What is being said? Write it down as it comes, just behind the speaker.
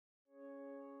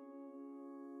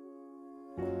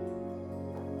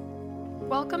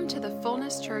Welcome to the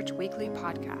Fullness Church Weekly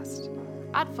Podcast.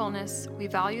 At Fullness, we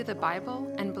value the Bible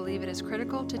and believe it is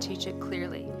critical to teach it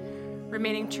clearly,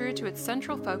 remaining true to its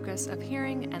central focus of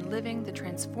hearing and living the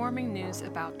transforming news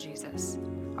about Jesus.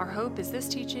 Our hope is this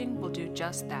teaching will do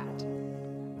just that.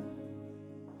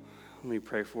 Let me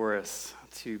pray for us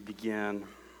to begin.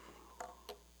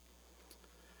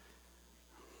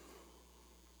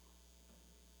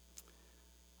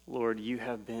 Lord, you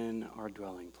have been our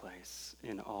dwelling place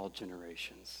in all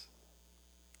generations.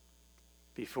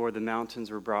 Before the mountains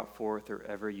were brought forth, or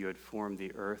ever you had formed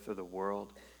the earth or the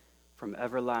world, from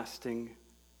everlasting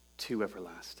to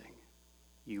everlasting,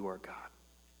 you are God.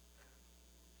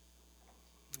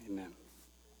 Amen.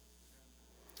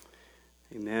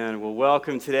 Amen. Well,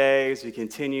 welcome today as we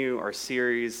continue our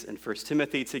series in 1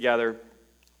 Timothy together.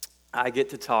 I get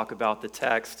to talk about the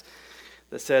text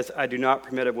that says, I do not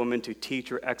permit a woman to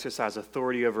teach or exercise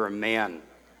authority over a man.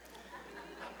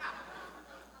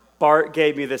 Bart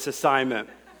gave me this assignment.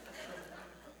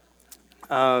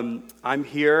 I'm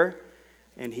here,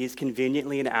 and he's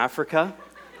conveniently in Africa.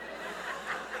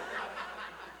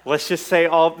 Let's just say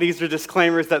all these are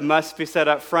disclaimers that must be said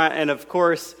up front. And of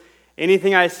course,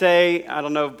 anything I say, I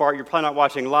don't know, Bart, you're probably not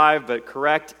watching live, but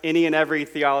correct any and every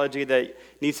theology that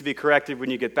needs to be corrected when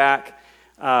you get back.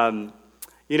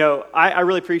 I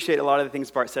really appreciate a lot of the things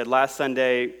Bart said last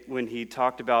Sunday when he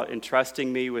talked about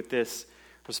entrusting me with this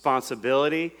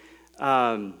responsibility.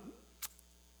 I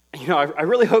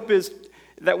really hope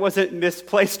that wasn't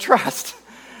misplaced trust.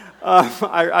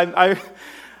 I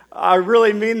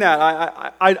really mean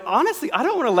that. I honestly, I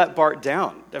don't want to let Bart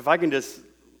down. If I can just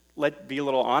be a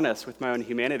little honest with my own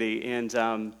humanity, and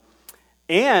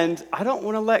I don't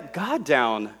want to let God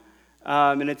down.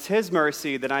 And it's his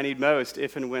mercy that I need most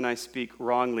if and when I speak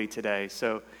wrongly today.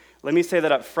 So let me say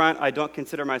that up front. I don't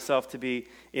consider myself to be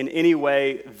in any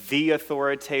way the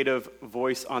authoritative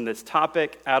voice on this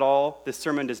topic at all. This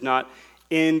sermon does not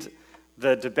end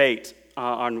the debate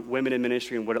on women in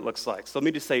ministry and what it looks like. So let me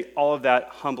just say all of that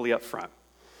humbly up front.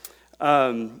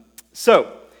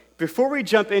 So before we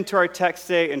jump into our text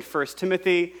today in 1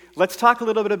 Timothy, let's talk a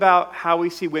little bit about how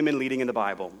we see women leading in the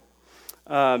Bible.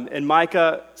 In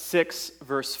Micah 6,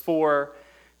 verse 4,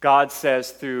 God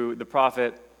says through the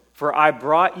prophet, "For I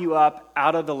brought you up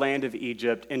out of the land of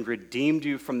Egypt and redeemed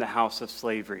you from the house of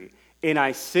slavery. And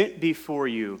I sent before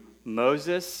you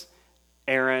Moses,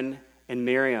 Aaron, and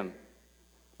Miriam."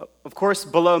 Of course,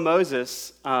 below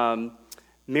Moses,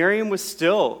 Miriam was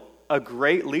still a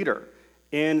great leader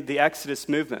in the Exodus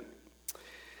movement.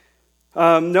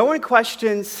 No one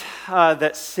questions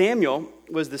that Samuel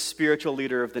was the spiritual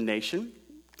leader of the nation,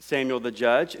 Samuel the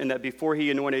judge, and that before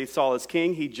he anointed Saul as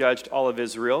king, he judged all of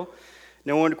Israel.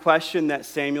 No one questioned that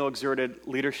Samuel exerted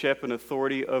leadership and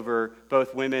authority over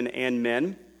both women and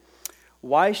men.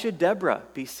 Why should Deborah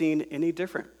be seen any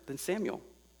different than Samuel?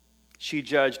 She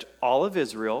judged all of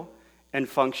Israel and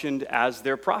functioned as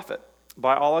their prophet.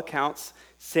 By all accounts,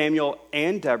 Samuel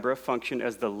and Deborah functioned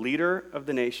as the leader of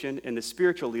the nation and the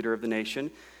spiritual leader of the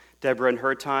nation, Deborah in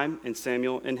her time and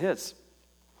Samuel in his.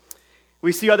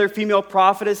 We see other female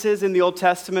prophetesses in the Old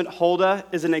Testament. Huldah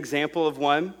is an example of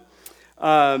one.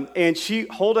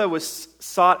 Huldah was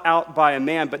sought out by a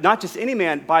man, but not just any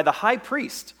man, by the high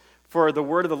priest for the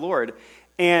word of the Lord.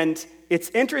 And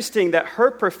it's interesting that her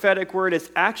prophetic word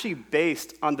is actually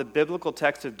based on the biblical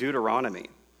text of Deuteronomy.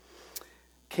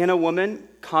 Can a woman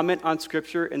comment on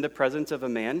Scripture in the presence of a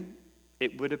man?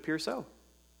 It would appear so.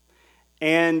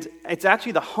 And it's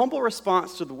actually the humble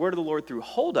response to the word of the Lord through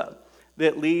Huldah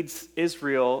that leads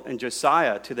Israel and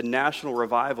Josiah to the national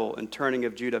revival and turning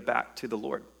of Judah back to the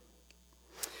Lord.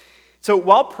 So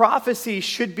while prophecy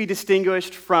should be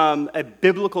distinguished from a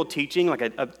biblical teaching, like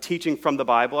a teaching from the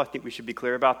Bible, I think we should be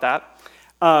clear about that.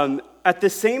 At the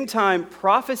same time,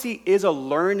 prophecy is a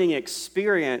learning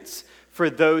experience for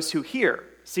those who hear.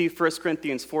 See 1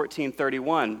 Corinthians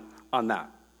 14:31 on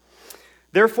that.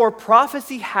 Therefore,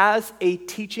 prophecy has a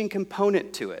teaching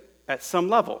component to it at some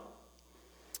level.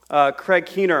 Craig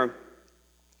Keener,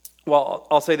 well,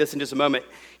 I'll say this in just a moment.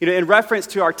 In reference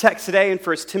to our text today in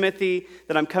 1 Timothy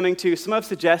that I'm coming to, some have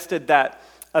suggested that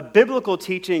a biblical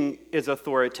teaching is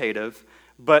authoritative,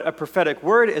 but a prophetic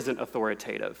word isn't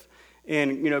authoritative.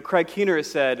 And, Craig Keener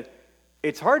has said,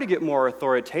 it's hard to get more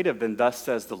authoritative than thus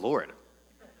says the Lord.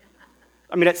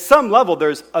 I mean, at some level,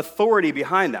 there's authority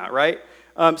behind that, right?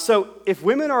 So if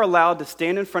women are allowed to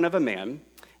stand in front of a man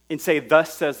and say,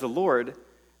 thus says the Lord,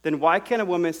 then why can't a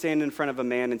woman stand in front of a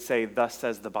man and say, thus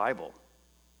says the Bible?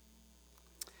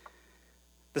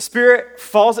 The Spirit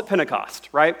falls at Pentecost,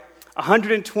 right?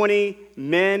 120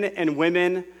 men and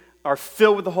women are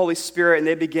filled with the Holy Spirit, and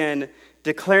they begin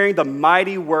declaring the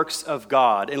mighty works of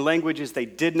God in languages they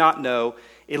did not know,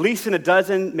 at least in a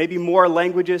dozen, maybe more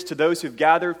languages to those who've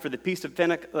gathered for the Feast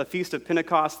of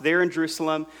Pentecost there in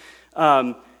Jerusalem.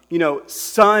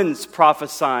 Sons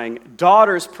prophesying,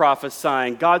 daughters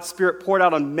prophesying, God's Spirit poured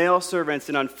out on male servants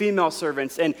and on female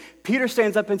servants. And Peter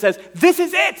stands up and says, this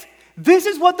is it. This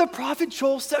is what the prophet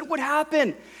Joel said would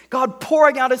happen. God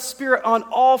pouring out his Spirit on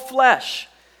all flesh.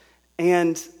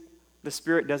 And the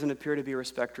Spirit doesn't appear to be a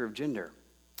respecter of gender.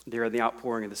 There in the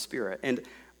outpouring of the Spirit. And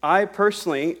I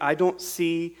don't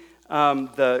see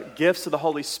the gifts of the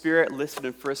Holy Spirit listed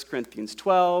in 1 Corinthians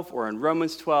 12 or in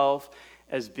Romans 12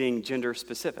 as being gender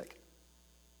specific.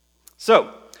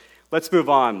 So, let's move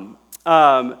on.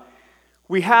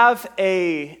 We have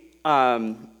a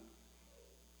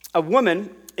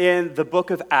woman in the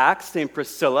book of Acts named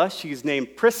Priscilla. She's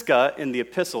named Prisca in the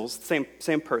epistles,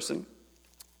 same person.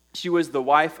 She was the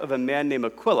wife of a man named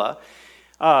Aquila.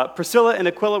 Priscilla and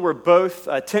Aquila were both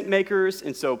tent makers,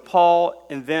 and so Paul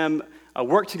and them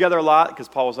worked together a lot because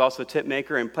Paul was also a tent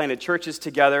maker and planted churches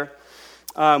together.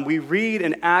 We read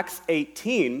in Acts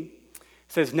 18, it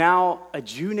says, "Now a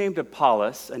Jew named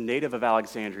Apollos, a native of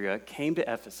Alexandria, came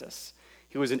to Ephesus.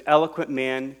 He was an eloquent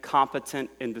man, competent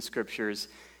in the scriptures.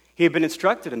 He had been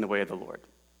instructed in the way of the Lord.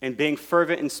 And being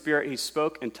fervent in spirit, he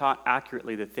spoke and taught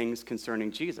accurately the things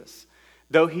concerning Jesus,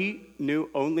 though he knew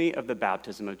only of the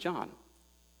baptism of John.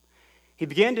 He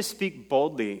began to speak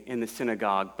boldly in the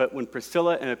synagogue, but when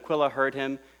Priscilla and Aquila heard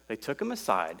him, they took him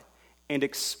aside and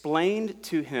explained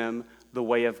to him the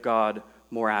way of God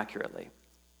more accurately."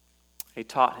 They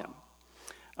taught him.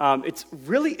 It's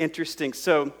really interesting.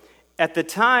 So at the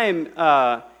time,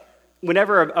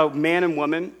 whenever a man and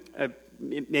woman,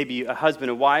 maybe a husband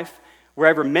and wife, were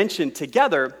ever mentioned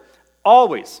together,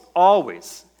 always,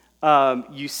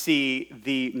 you see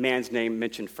the man's name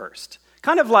mentioned first.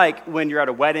 Kind of like when you're at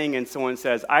a wedding and someone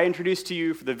says, "I introduce to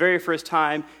you for the very first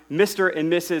time, Mr.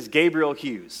 and Mrs. Gabriel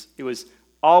Hughes." It was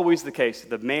always the case.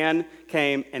 The man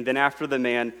came, and then after the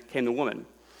man came the woman.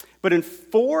 But in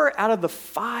 4 out of the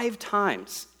 5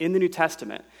 times in the New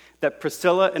Testament that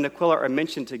Priscilla and Aquila are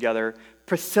mentioned together,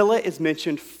 Priscilla is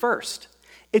mentioned first.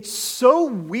 It's so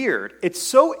weird, it's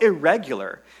so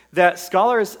irregular, that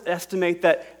scholars estimate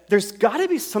that there's got to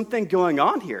be something going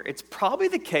on here. It's probably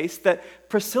the case that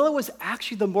Priscilla was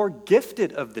actually the more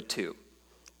gifted of the two,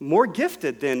 more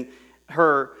gifted than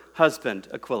her husband,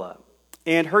 Aquila.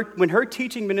 And when her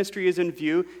teaching ministry is in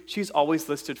view, she's always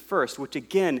listed first, which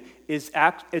again it's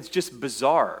just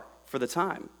bizarre for the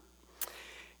time.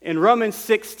 In Romans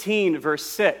 16, verse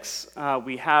 6,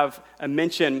 we have a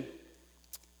mention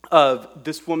of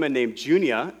this woman named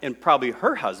Junia and probably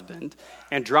her husband,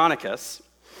 Andronicus.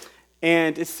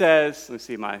 And it says, let me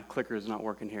see, my clicker is not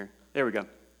working here. There we go.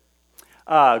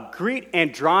 "Greet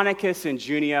Andronicus and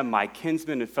Junia, my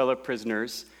kinsmen and fellow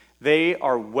prisoners. They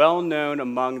are well known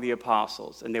among the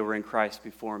apostles, and they were in Christ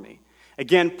before me."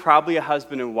 Again, probably a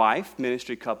husband and wife,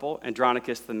 ministry couple,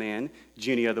 Andronicus the man,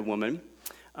 Junia the woman.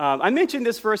 I mentioned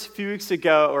this verse a few weeks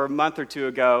ago, or a month or two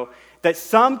ago, that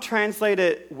some translate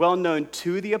it well known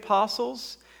to the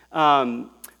apostles,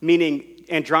 meaning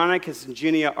Andronicus and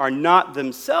Junia are not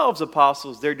themselves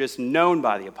apostles, they're just known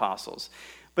by the apostles.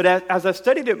 But as I've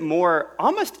studied it more,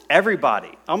 almost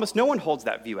no one holds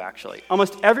that view actually.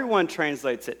 Almost everyone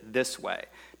translates it this way,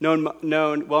 well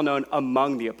known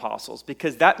among the apostles,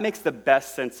 because that makes the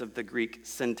best sense of the Greek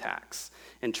syntax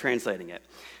in translating it.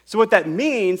 So what that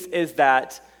means is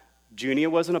that Junia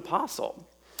was an apostle.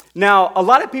 Now, a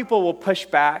lot of people will push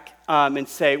back and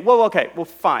say, well,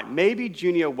 fine, maybe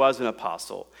Junia was an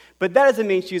apostle, but that doesn't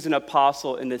mean she's an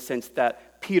apostle in the sense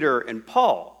that Peter and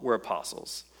Paul were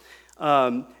apostles.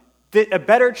 A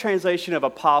better translation of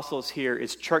apostles here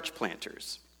is church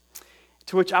planters,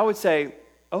 to which I would say,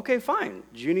 okay, fine,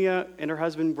 Junia and her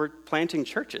husband were planting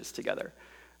churches together.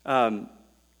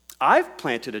 I've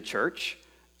planted a church.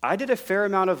 I did a fair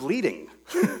amount of leading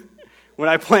when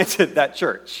I planted that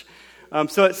church.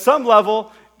 So at some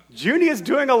level, Junia is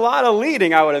doing a lot of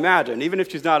leading, I would imagine, even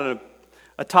if she's not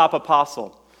a top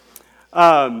apostle.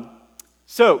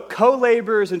 So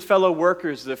co-laborers and fellow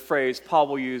workers is a phrase Paul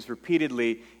will use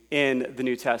repeatedly in the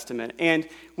New Testament. And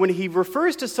when he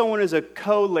refers to someone as a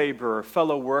co-laborer,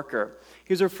 fellow worker,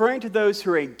 he's referring to those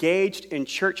who are engaged in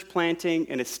church planting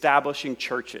and establishing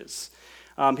churches.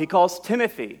 He calls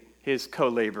Timothy his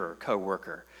co-laborer,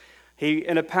 co-worker.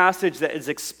 In a passage that is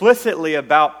explicitly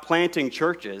about planting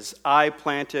churches, I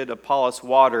planted, Apollos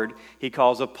watered, he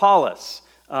calls Apollos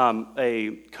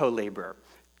a co-laborer.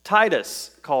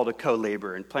 Titus called a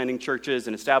co-laborer in planting churches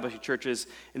and establishing churches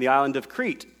in the island of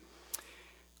Crete.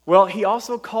 Well, he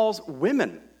also calls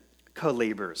women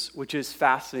co-laborers, which is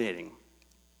fascinating.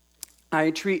 I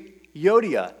entreat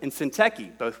Euodia and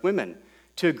Syntyche, both women,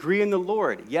 to agree in the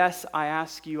Lord. Yes, I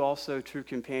ask you also, true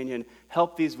companion,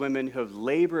 help these women who have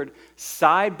labored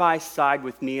side by side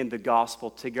with me in the gospel,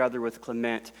 together with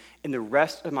Clement and the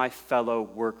rest of my fellow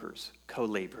workers,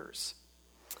 co-laborers.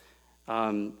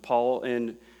 Paul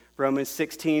in Romans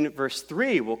 16, verse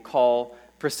 3, will call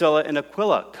Priscilla and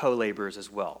Aquila co-laborers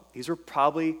as well. These are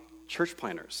probably church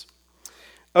planners.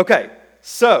 Okay,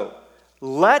 so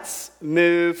let's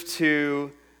move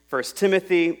to 1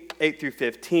 Timothy 8 through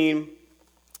 15.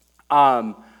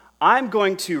 I'm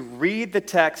going to read the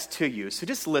text to you, so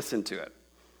just listen to it.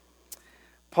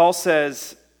 Paul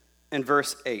says in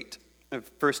verse 8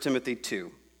 of 1 Timothy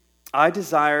 2, I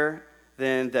desire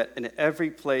then that in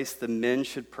every place the men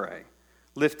should pray,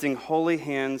 lifting holy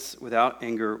hands without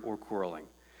anger or quarreling.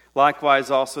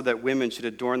 Likewise also that women should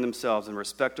adorn themselves in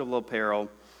respectable apparel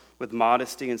with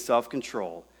modesty and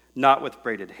self-control, not with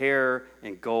braided hair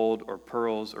and gold or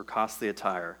pearls or costly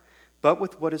attire, but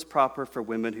with what is proper for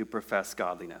women who profess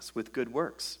godliness, with good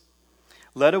works.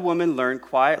 Let a woman learn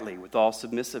quietly with all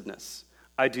submissiveness.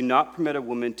 I do not permit a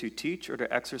woman to teach or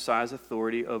to exercise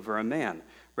authority over a man.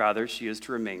 Rather, she is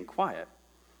to remain quiet.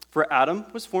 For Adam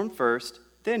was formed first,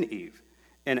 then Eve.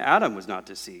 And Adam was not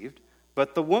deceived,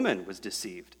 but the woman was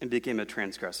deceived and became a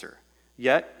transgressor.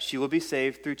 Yet she will be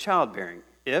saved through childbearing,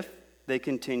 if they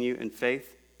continue in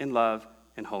faith, in love,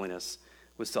 and holiness,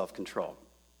 with self-control.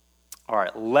 All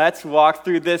right, let's walk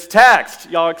through this text.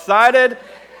 Y'all excited?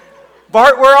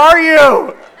 Bart, where are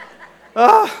you?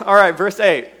 All right, verse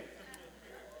 8.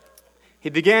 He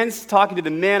begins talking to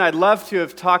the men. I'd love to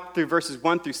have talked through verses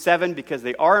 1 through 7 because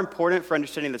they are important for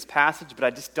understanding this passage, but I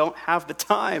just don't have the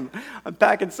time. I'm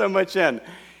packing so much in.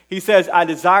 He says, I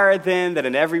desire then that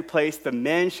in every place the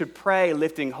men should pray,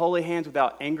 lifting holy hands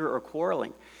without anger or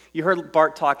quarreling. You heard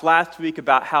Bart talk last week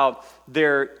about how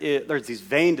there's these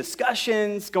vain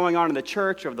discussions going on in the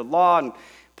church over the law, and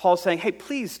Paul's saying, hey,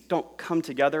 please don't come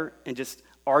together and just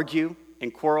argue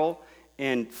and quarrel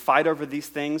and fight over these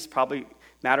things, probably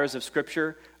matters of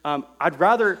Scripture. I'd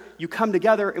rather you come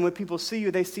together, and when people see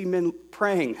you, they see men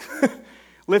praying,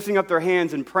 lifting up their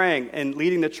hands and praying and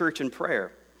leading the church in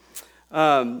prayer.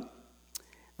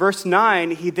 Verse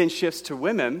 9, he then shifts to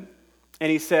women, and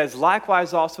he says,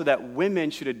 likewise also that women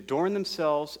should adorn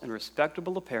themselves in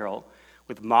respectable apparel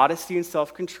with modesty and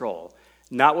self-control,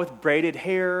 not with braided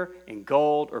hair and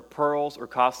gold or pearls or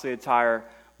costly attire,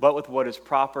 but with what is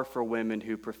proper for women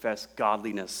who profess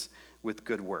godliness with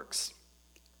good works.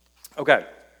 Okay,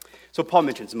 so Paul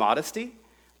mentions modesty.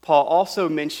 Paul also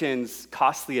mentions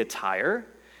costly attire.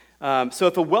 So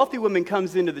if a wealthy woman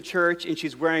comes into the church and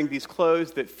she's wearing these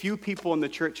clothes that few people in the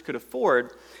church could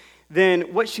afford,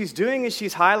 then what she's doing is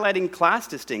she's highlighting class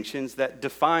distinctions that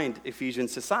defined Ephesian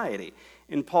society.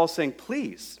 And Paul's saying,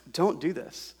 please, don't do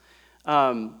this.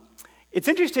 It's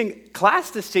interesting,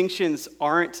 class distinctions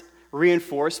aren't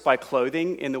reinforced by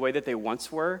clothing in the way that they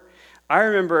once were. I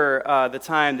remember the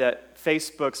time that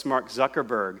Facebook's Mark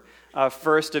Zuckerberg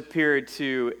first appeared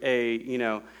to a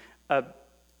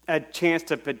chance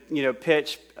to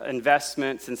pitch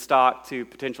investments and stock to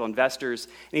potential investors,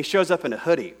 and he shows up in a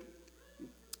hoodie.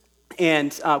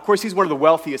 And, of course, he's one of the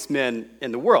wealthiest men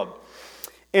in the world.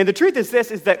 And the truth is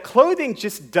this, is that clothing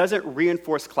just doesn't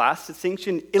reinforce class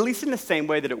distinction, at least in the same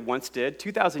way that it once did.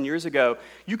 2,000 years ago,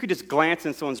 you could just glance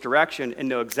in someone's direction and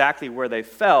know exactly where they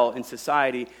fell in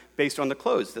society based on the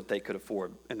clothes that they could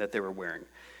afford and that they were wearing.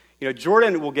 You know,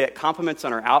 Jordan will get compliments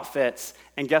on her outfits,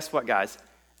 and guess what, guys?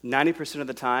 90% of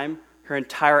the time, her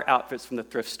entire outfit's from the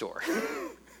thrift store.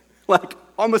 Like,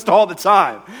 almost all the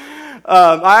time.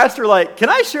 I asked her, can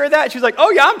I share that? She's like,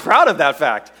 oh, yeah, I'm proud of that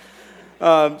fact.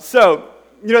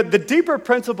 The deeper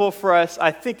principle for us,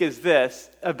 I think, is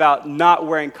this about not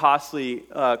wearing costly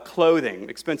clothing,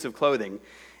 expensive clothing,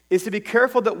 is to be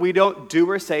careful that we don't do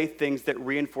or say things that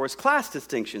reinforce class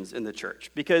distinctions in the church,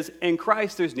 because in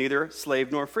Christ there's neither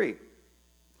slave nor free.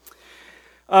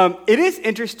 It is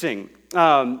interesting.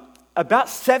 About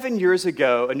 7 years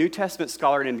ago, a New Testament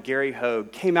scholar named Gary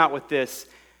Hogue came out with this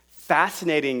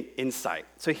fascinating insight.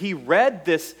 So he read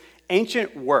this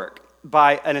ancient work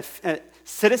by a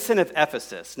citizen of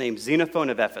Ephesus named Xenophon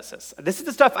of Ephesus. This is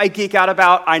the stuff I geek out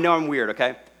about. I know I'm weird,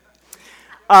 okay?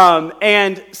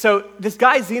 And so this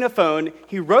guy Xenophon,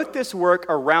 he wrote this work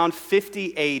around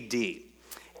 50 AD.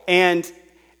 And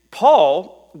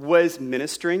Paul was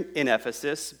ministering in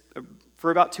Ephesus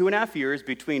for about 2.5 years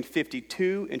between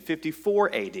 52 and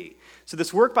 54 AD. So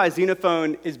this work by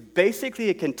Xenophon is basically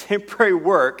a contemporary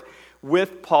work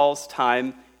with Paul's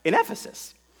time in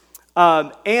Ephesus.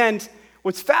 And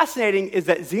what's fascinating is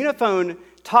that Xenophon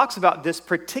talks about this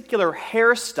particular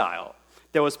hairstyle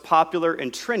that was popular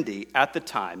and trendy at the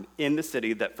time in the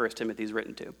city that 1 Timothy is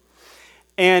written to.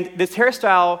 And this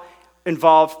hairstyle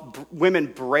involved women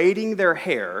braiding their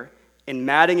hair and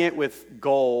matting it with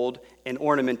gold and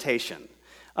ornamentation.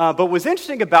 But what's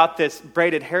interesting about this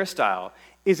braided hairstyle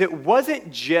is it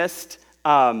wasn't just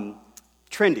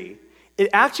trendy. It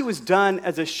actually was done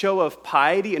as a show of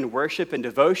piety and worship and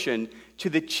devotion to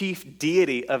the chief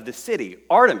deity of the city,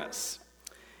 Artemis.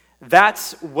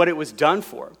 That's what it was done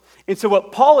for. And so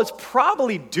what Paul is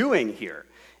probably doing here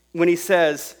when he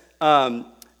says,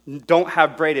 don't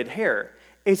have braided hair,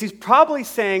 is he's probably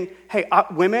saying, hey,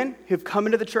 women who've come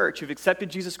into the church, who've accepted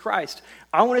Jesus Christ,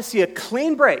 I want to see a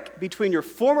clean break between your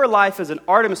former life as an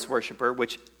Artemis worshiper,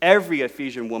 which every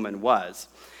Ephesian woman was,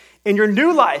 and your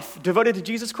new life devoted to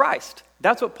Jesus Christ.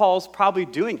 That's what Paul's probably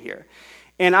doing here.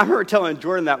 And I remember telling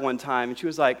Jordan that one time, and she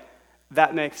was like,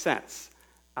 that makes sense.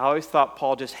 I always thought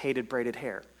Paul just hated braided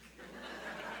hair.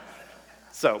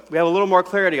 So we have a little more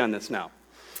clarity on this now.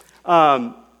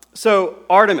 So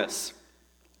Artemis.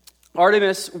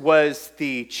 Artemis was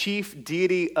the chief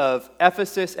deity of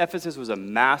Ephesus. Ephesus was a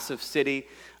massive city,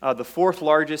 the fourth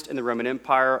largest in the Roman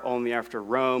Empire, only after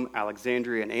Rome,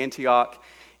 Alexandria, and Antioch.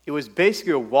 It was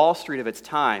basically a Wall Street of its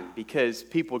time because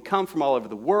people would come from all over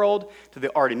the world to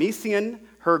the Artemisian,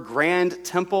 her grand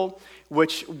temple,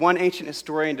 which one ancient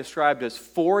historian described as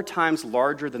 4 times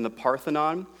larger than the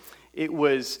Parthenon. It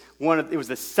was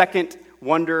the second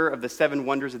wonder of the 7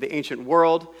 wonders of the ancient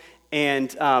world.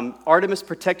 And Artemis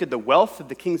protected the wealth of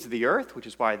the kings of the earth, which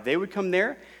is why they would come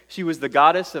there. She was the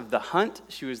goddess of the hunt.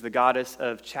 She was the goddess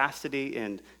of chastity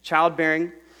and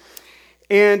childbearing.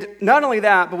 And not only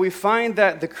that, but we find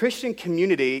that the Christian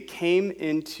community came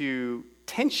into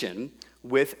tension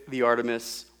with the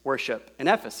Artemis worship in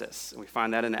Ephesus. And we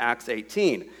find that in Acts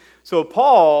 18. So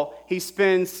Paul, he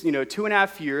spends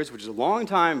 2.5 years, which is a long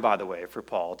time, by the way, for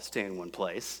Paul to stay in one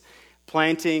place,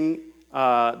 planting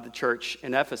the church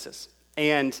in Ephesus.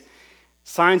 And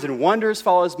signs and wonders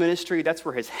follow his ministry. That's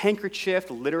where his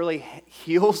handkerchief literally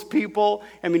heals people.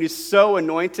 I mean, he's so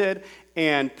anointed.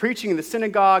 And preaching in the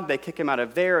synagogue, they kick him out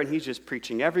of there, and he's just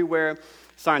preaching everywhere.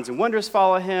 Signs and wonders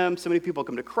follow him. So many people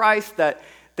come to Christ that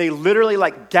they literally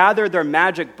gather their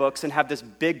magic books and have this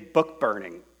big book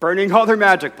burning all their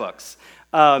magic books.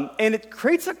 And it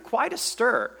creates quite a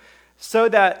stir. So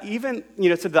that even,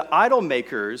 so the idol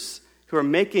makers who are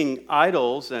making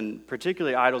idols, and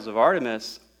particularly idols of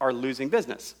Artemis, are losing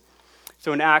business.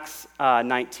 So in Acts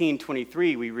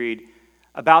 19:23, we read,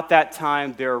 about that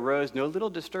time there arose no little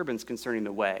disturbance concerning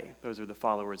the way. Those are the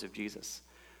followers of Jesus.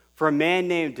 For a man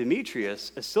named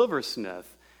Demetrius, a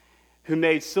silversmith, who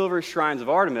made silver shrines of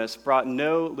Artemis, brought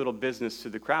no little business to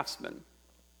the craftsmen.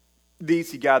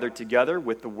 These he gathered together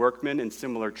with the workmen in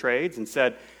similar trades and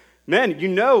said,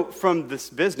 men, from this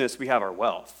business we have our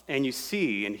wealth. And you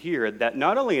see and hear that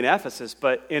not only in Ephesus,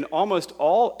 but in almost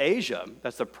all Asia,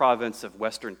 that's the province of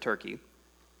western Turkey,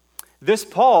 this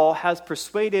Paul has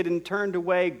persuaded and turned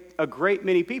away a great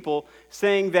many people,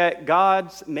 saying that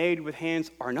gods made with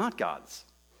hands are not gods.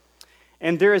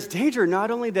 And there is danger not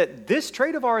only that this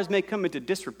trade of ours may come into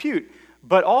disrepute,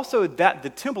 but also that the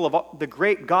temple of the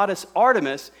great goddess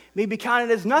Artemis may be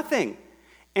counted as nothing,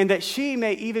 and that she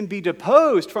may even be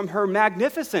deposed from her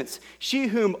magnificence, she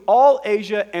whom all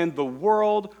Asia and the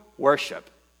world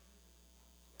worship.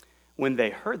 When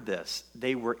they heard this,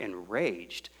 they were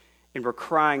enraged and were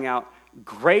crying out,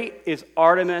 great is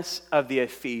Artemis of the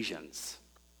Ephesians.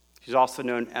 She's also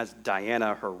known as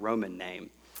Diana, her Roman name.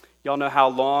 Y'all know how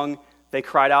long they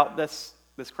cried out this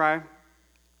cry?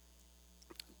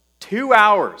 2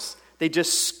 hours. They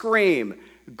just scream,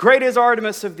 great is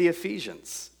Artemis of the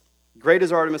Ephesians. Great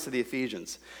is Artemis of the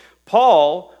Ephesians.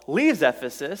 Paul leaves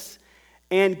Ephesus,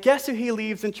 and guess who he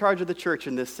leaves in charge of the church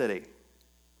in this city?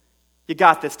 You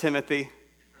got this, Timothy.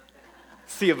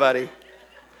 See you, buddy.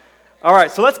 All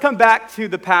right, so let's come back to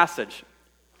the passage.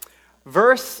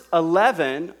 Verse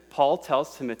 11, Paul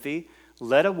tells Timothy,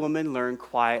 let a woman learn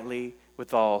quietly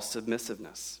with all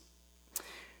submissiveness.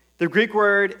 The Greek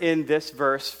word in this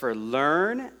verse for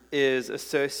learn is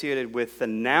associated with the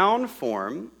noun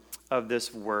form of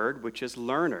this word, which is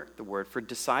learner, the word for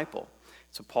disciple.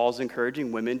 So Paul's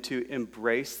encouraging women to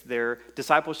embrace their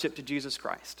discipleship to Jesus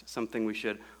Christ, something we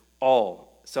should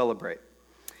all celebrate.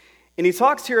 And he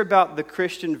talks here about the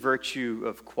Christian virtue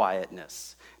of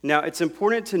quietness. Now, it's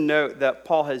important to note that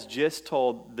Paul has just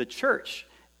told the church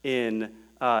in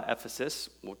Ephesus,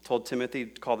 told Timothy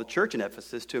to call the church in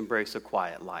Ephesus to embrace a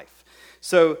quiet life.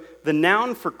 So the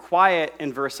noun for quiet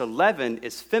in verse 11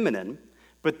 is feminine,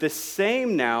 but the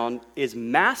same noun is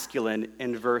masculine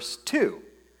in verse 2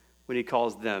 when he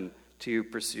calls them to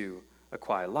pursue a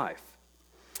quiet life.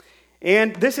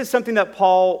 And this is something that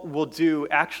Paul will do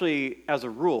actually as a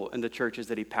rule in the churches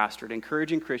that he pastored,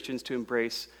 encouraging Christians to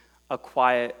embrace a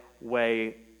quiet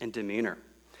way and demeanor.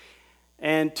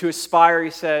 And to aspire,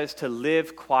 he says, to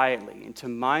live quietly and to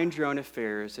mind your own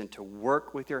affairs and to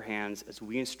work with your hands as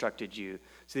we instructed you,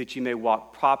 so that you may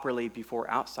walk properly before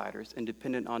outsiders and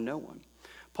dependent on no one.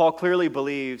 Paul clearly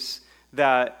believes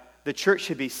that the church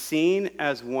should be seen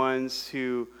as ones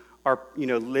who are,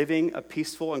 living a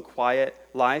peaceful and quiet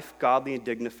life, godly and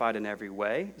dignified in every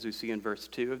way, as we see in verse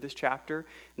 2 of this chapter.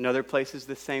 In other places,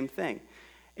 the same thing.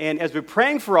 And as we're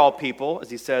praying for all people,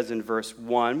 as he says in verse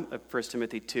 1 of 1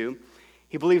 Timothy 2,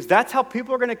 he believes that's how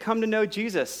people are going to come to know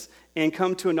Jesus and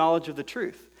come to a knowledge of the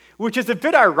truth, which is a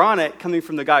bit ironic coming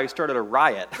from the guy who started a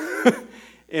riot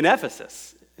in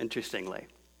Ephesus, interestingly.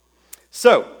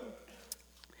 So,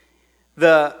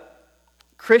 the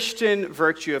Christian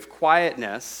virtue of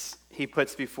quietness he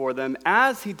puts before them,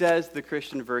 as he does the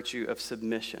Christian virtue of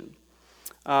submission.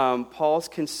 Paul's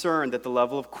concerned that the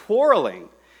level of quarreling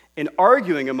and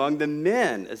arguing among the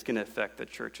men is going to affect the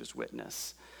church's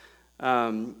witness.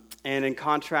 And in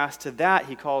contrast to that,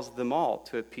 he calls them all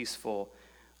to a peaceful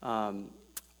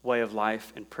way of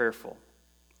life and prayerful.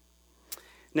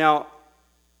 Now,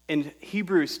 in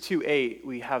Hebrews 2:8,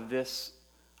 we have this.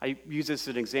 I use this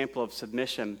as an example of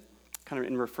submission, kind of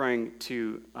in referring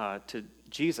to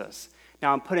Jesus.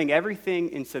 Now, in putting everything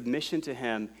in submission to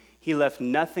him, he left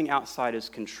nothing outside his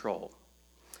control.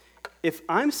 If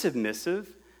I'm submissive,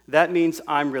 that means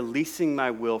I'm releasing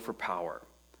my will for power,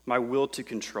 my will to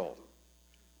control.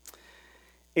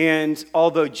 And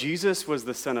although Jesus was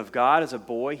the Son of God, as a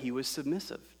boy, he was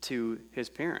submissive to his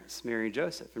parents, Mary and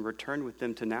Joseph, and returned with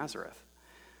them to Nazareth.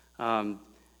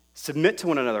 Submit to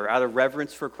one another out of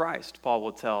reverence for Christ, Paul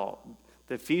will tell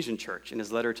the Ephesian church in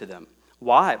his letter to them.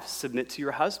 Wives, submit to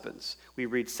your husbands. We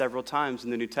read several times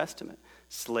in the New Testament.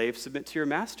 Slaves, submit to your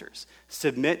masters.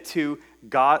 Submit to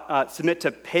God. Submit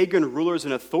to pagan rulers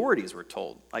and authorities, we're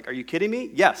told. Like, are you kidding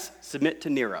me? Yes, submit to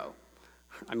Nero.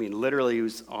 I mean, literally, he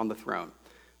was on the throne.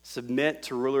 Submit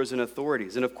to rulers and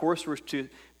authorities. And of course, we're to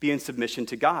be in submission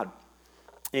to God.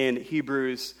 In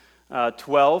Hebrews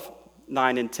 12,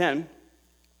 9 and 10,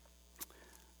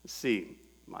 let's see,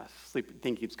 my sleep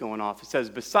thing keeps going off. It says,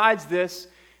 besides this,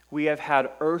 we have had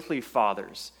earthly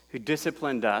fathers who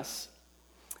disciplined us,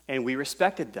 and we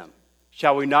respected them.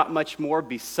 Shall we not much more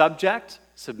be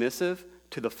submissive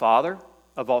to the Father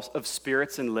of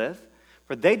spirits and live?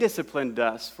 For they disciplined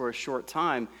us for a short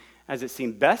time, as it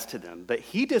seemed best to them, but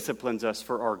he disciplines us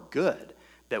for our good,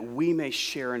 that we may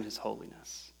share in his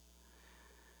holiness.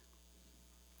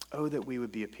 Oh, that we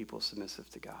would be a people submissive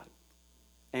to God.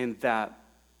 And that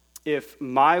if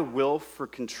my will for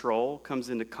control comes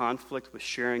into conflict with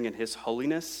sharing in his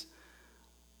holiness,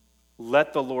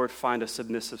 let the Lord find a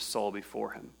submissive soul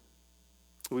before him.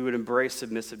 We would embrace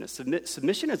submissiveness.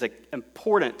 Submission is an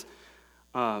important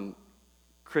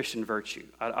Christian virtue.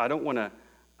 I don't want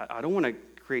to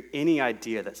create any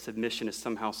idea that submission is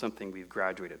somehow something we've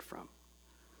graduated from.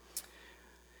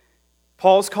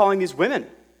 Paul's calling these women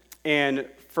in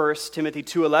 1 Timothy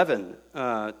 2:11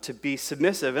 to be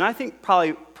submissive, and I think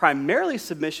probably primarily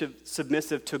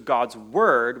submissive to God's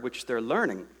word, which they're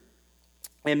learning,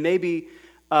 and maybe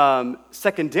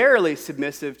secondarily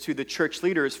submissive to the church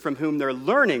leaders from whom they're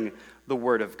learning the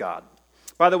word of God.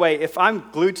 By the way, if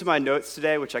I'm glued to my notes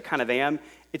today, which I kind of am,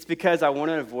 it's because I want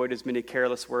to avoid as many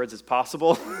careless words as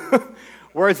possible,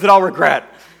 words that I'll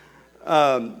regret.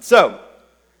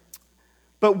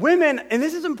 But women, and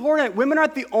this is important, women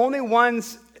aren't the only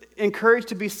ones encouraged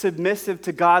to be submissive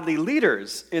to godly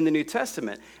leaders in the New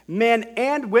Testament. Men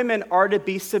and women are to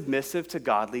be submissive to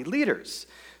godly leaders.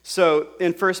 So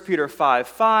in 1 Peter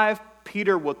 5:5,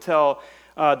 Peter will tell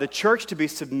the church to be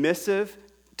submissive,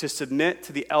 to submit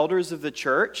to the elders of the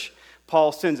church.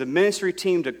 Paul sends a ministry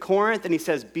team to Corinth, and he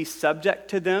says, be subject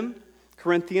to them,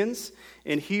 Corinthians.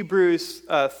 In Hebrews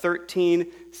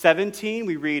 13:17,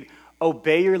 we read,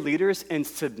 obey your leaders and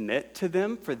submit to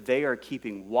them, for they are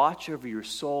keeping watch over your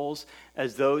souls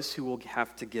as those who will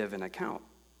have to give an account.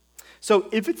 So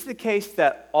if it's the case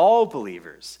that all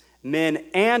believers, men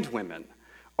and women,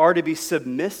 are to be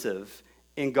submissive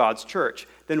in God's church,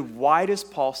 then why does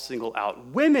Paul single out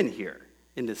women here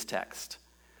in this text?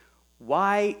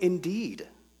 Why indeed?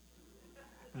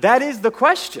 That is the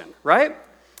question, right?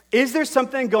 Is there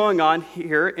something going on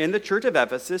here in the church of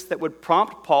Ephesus that would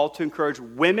prompt Paul to encourage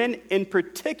women in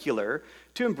particular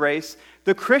to embrace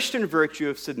the Christian virtue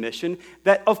of submission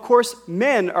that, of course,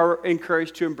 men are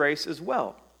encouraged to embrace as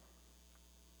well?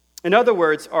 In other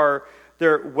words, are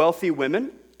there wealthy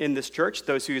women in this church,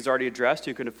 those who he's already addressed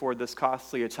who can afford this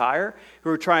costly attire, who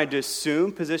are trying to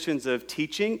assume positions of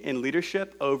teaching and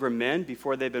leadership over men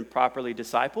before they've been properly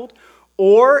discipled?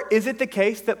 Or is it the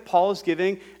case that Paul is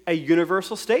giving a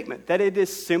universal statement, that it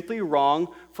is simply wrong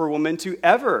for a woman to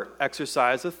ever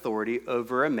exercise authority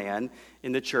over a man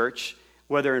in the church,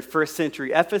 whether in first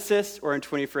century Ephesus or in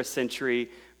 21st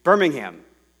century Birmingham?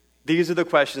 These are the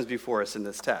questions before us in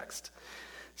this text.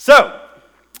 So,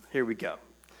 here we go.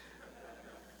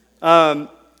 Now,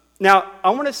 I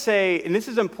want to say, and this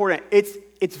is important,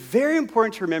 it's very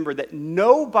important to remember that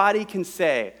nobody can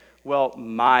say, well,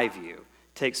 my view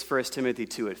takes 1 Timothy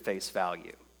 2 at face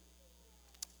value.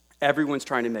 Everyone's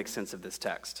trying to make sense of this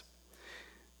text.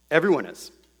 Everyone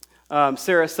is.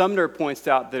 Sarah Sumner points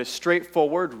out that a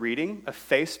straightforward reading, a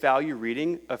face value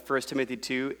reading of 1 Timothy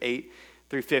 2, 8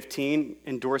 through 15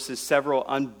 endorses several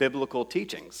unbiblical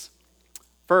teachings.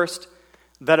 First,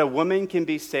 that women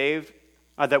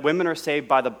are saved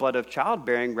by the blood of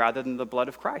childbearing rather than the blood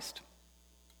of Christ.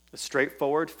 A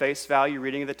straightforward face value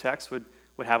reading of the text would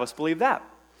have us believe that.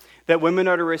 That women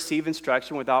are to receive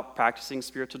instruction without practicing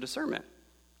spiritual discernment.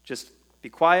 Just be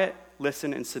quiet,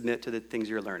 listen, and submit to the things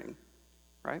you're learning.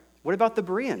 Right? What about the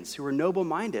Bereans who were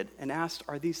noble-minded and asked,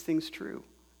 are these things true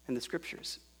in the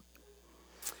scriptures?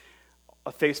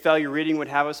 A face value reading would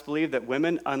have us believe that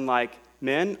women, unlike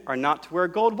men, are not to wear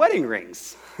gold wedding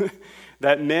rings.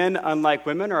 That men, unlike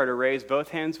women, are to raise both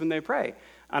hands when they pray.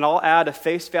 And I'll add a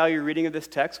face value reading of this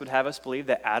text would have us believe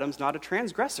that Adam's not a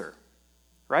transgressor.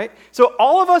 Right? So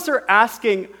all of us are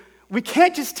asking, we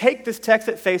can't just take this text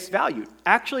at face value.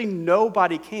 Actually,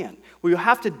 nobody can. We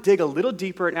have to dig a little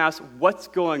deeper and ask, what's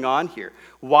going on here?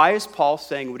 Why is Paul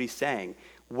saying what he's saying?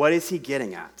 What is he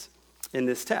getting at in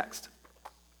this text?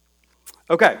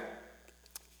 Okay,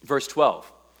 verse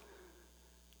 12,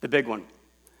 the big one.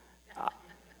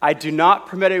 I do not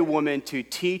permit a woman to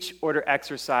teach or to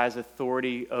exercise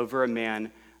authority over a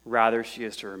man. Rather, she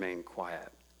is to remain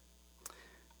quiet.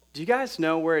 Do you guys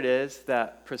know where it is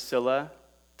that Priscilla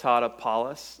taught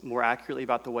Apollos more accurately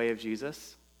about the way of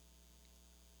Jesus?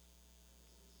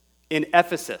 In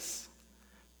Ephesus.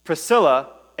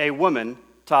 Priscilla, a woman,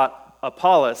 taught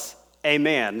Apollos, a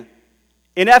man,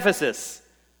 in Ephesus.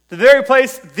 The very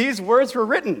place these words were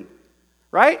written,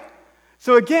 right?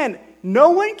 So again,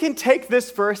 no one can take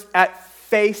this verse at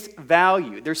face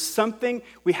value. There's something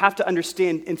we have to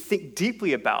understand and think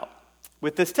deeply about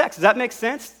with this text. Does that make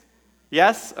sense?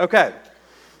 Yes? Okay.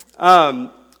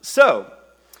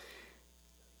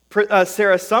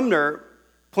 Sarah Sumner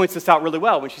points this out really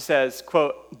well when she says,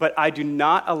 quote, but I do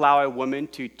not allow a woman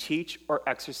to teach or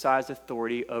exercise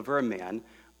authority over a man,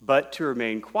 but to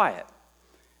remain quiet.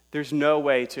 There's no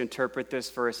way to interpret this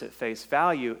verse at face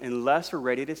value unless we're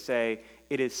ready to say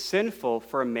it is sinful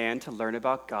for a man to learn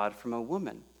about God from a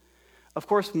woman. Of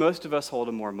course, most of us hold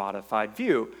a more modified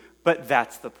view, but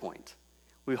that's the point.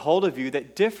 We hold a view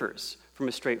that differs from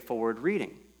a straightforward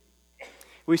reading.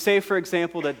 We say, for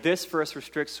example, that this verse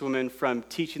restricts women from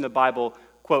teaching the Bible,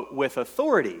 quote, with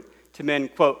authority to men,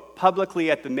 quote,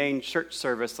 publicly at the main church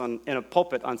service in a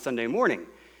pulpit on Sunday morning.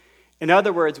 In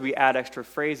other words, we add extra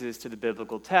phrases to the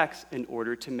biblical text in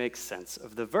order to make sense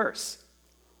of the verse.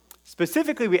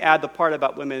 Specifically, we add the part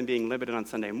about women being limited on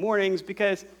Sunday mornings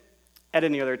because at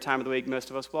any other time of the week, most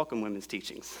of us welcome women's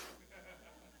teachings.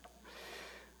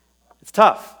 It's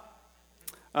tough.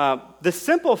 The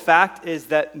simple fact is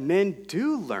that men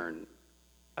do learn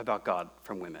about God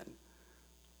from women.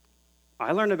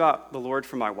 I learned about the Lord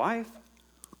from my wife.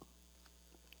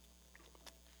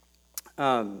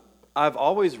 I've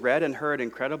always read and heard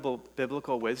incredible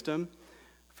biblical wisdom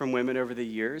from women over the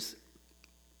years,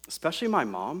 especially my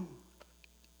mom.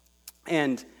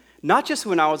 And not just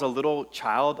when I was a little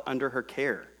child under her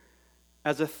care.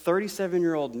 As a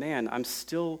 37-year-old man, I'm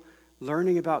still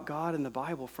learning about God and the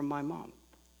Bible from my mom.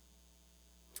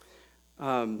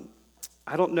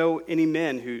 I don't know any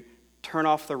men who turn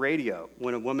off the radio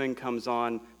when a woman comes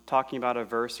on talking about a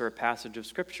verse or a passage of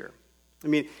Scripture. I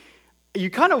mean, you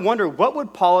kind of wonder, what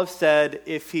would Paul have said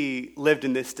if he lived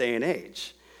in this day and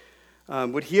age?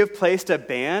 Would he have placed a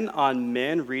ban on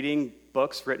men reading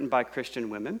books written by Christian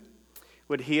women?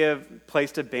 Would he have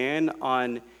placed a ban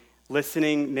on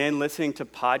men listening to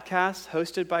podcasts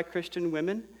hosted by Christian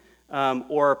women?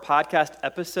 Or podcast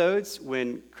episodes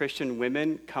when Christian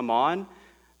women come on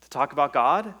to talk about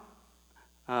God?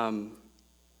 I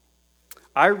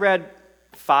read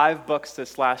 5 books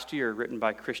this last year written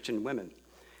by Christian women.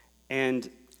 And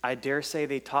I dare say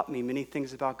they taught me many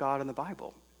things about God and the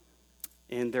Bible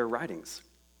in their writings.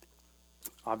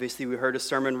 Obviously, we heard a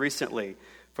sermon recently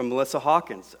from Melissa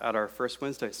Hawkins at our first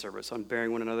Wednesday service on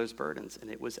bearing one another's burdens, and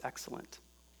it was excellent.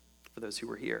 for those who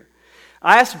were here.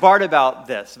 I asked Bart about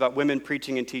this, about women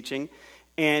preaching and teaching,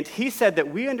 and he said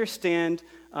that we understand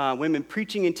women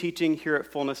preaching and teaching here at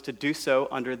Fullness to do so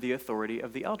under the authority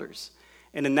of the elders.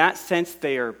 And in that sense,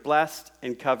 they are blessed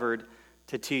and covered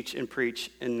to teach and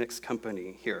preach in mixed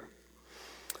company here.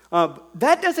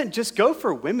 That doesn't just go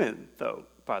for women, though,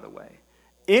 by the way.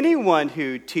 Anyone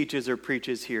who teaches or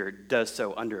preaches here does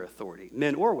so under authority,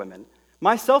 men or women,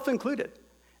 myself included.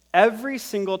 Every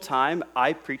single time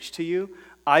I preach to you,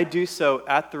 I do so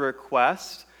at the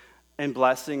request and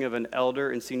blessing of an elder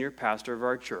and senior pastor of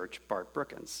our church, Bart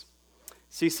Brookins.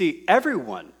 So you see,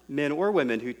 everyone, men or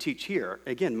women who teach here,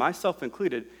 again, myself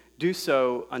included, do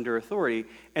so under authority,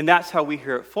 and that's how we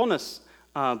here at Fullness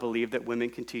believe that women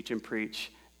can teach and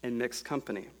preach in mixed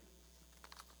company.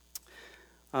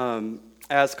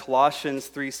 As Colossians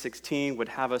 3:16 would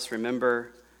have us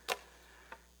remember,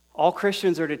 all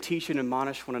Christians are to teach and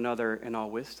admonish one another in all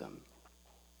wisdom.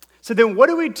 So then what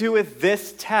do we do with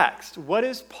this text? What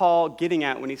is Paul getting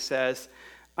at when he says,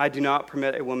 I do not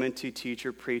permit a woman to teach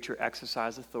or preach or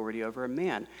exercise authority over a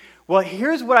man? Well,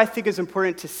 here's what I think is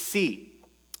important to see.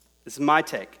 This is my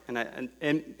take,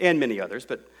 and many others,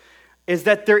 but is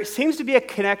that there seems to be a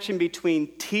connection between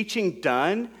teaching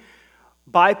done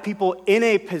by people in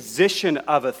a position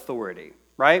of authority,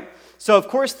 right? So, of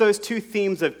course, those two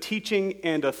themes of teaching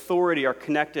and authority are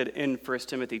connected in 1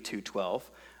 Timothy 2:12.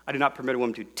 I do not permit a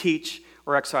woman to teach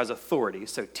or exercise authority.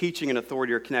 So teaching and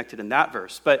authority are connected in that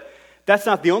verse. But that's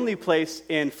not the only place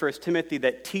in 1 Timothy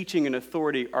that teaching and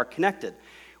authority are connected.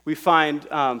 We find,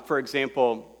 for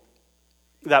example,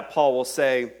 that Paul will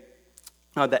say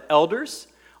that elders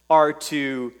are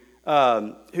to,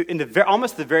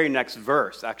 almost the very next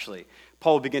verse, actually,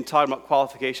 Paul will begin talking about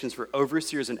qualifications for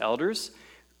overseers and elders,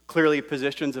 clearly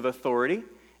positions of authority,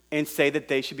 and say that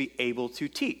they should be able to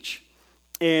teach.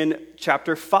 In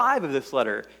chapter 5 of this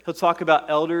letter, he'll talk about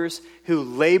elders who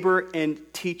labor in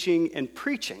teaching and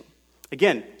preaching.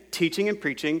 Again, teaching and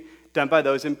preaching done by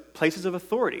those in places of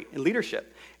authority and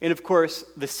leadership. And of course,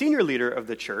 the senior leader of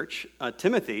the church,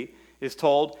 Timothy, is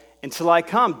told, until I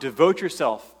come, devote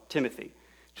yourself, Timothy,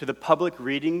 to the public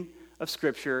reading of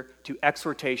Scripture, to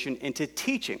exhortation, and to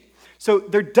teaching. So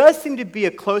there does seem to be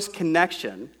a close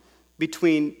connection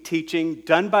between teaching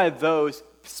done by those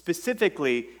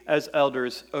specifically as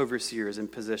elders, overseers,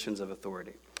 and positions of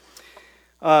authority.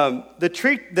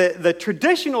 The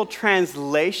traditional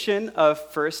translation of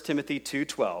 1 Timothy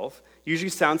 2:12 usually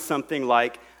sounds something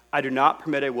like, I do not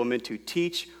permit a woman to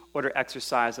teach or to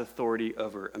exercise authority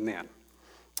over a man.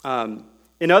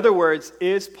 In other words,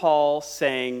 is Paul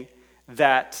saying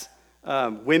that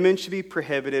women should be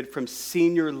prohibited from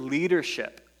senior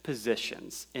leadership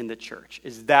positions in the church?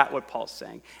 Is that what Paul's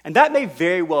saying? And that may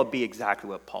very well be exactly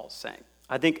what Paul's saying.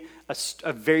 I think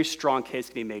a very strong case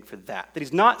can be made for that. That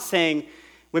he's not saying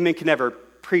women can never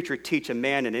preach or teach a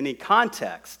man in any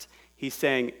context. He's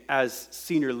saying as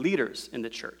senior leaders in the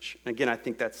church. And again, I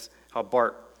think that's how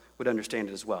Bart would understand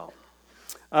it as well.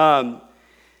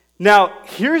 Now,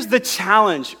 here's the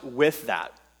challenge with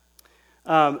that.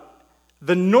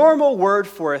 The normal word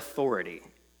for authority,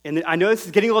 and I know this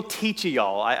is getting a little teachy,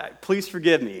 y'all. Please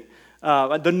forgive me.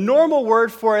 The normal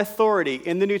word for authority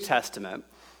in the New Testament,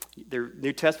 the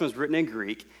New Testament was written in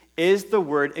Greek, is the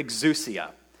word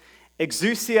exousia.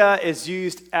 Exousia is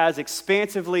used as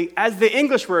expansively as the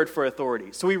English word for authority.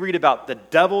 So we read about the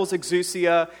devil's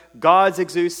exousia, God's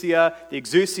exousia, the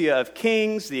exousia of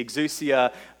kings, the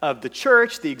exousia of the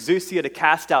church, the exousia to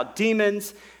cast out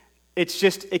demons. It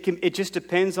just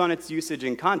depends on its usage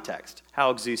and context,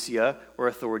 how exousia or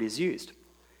authority is used.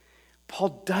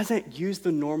 Paul doesn't use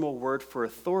the normal word for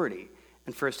authority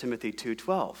in 1 Timothy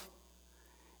 2:12.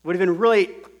 It would have been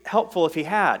really helpful if he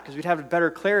had, because we'd have a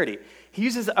better clarity. He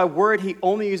uses a word he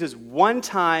only uses one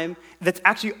time, that's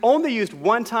actually only used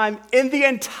one time in the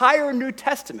entire New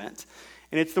Testament,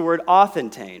 and it's the word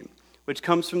authentane, which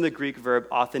comes from the Greek verb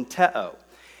authenteo.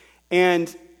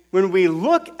 And when we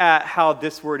look at how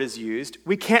this word is used,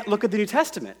 we can't look at the New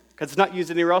Testament because it's not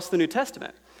used anywhere else in the New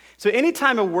Testament. So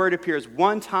anytime a word appears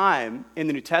one time in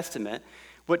the New Testament,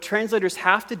 what translators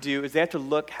have to do is they have to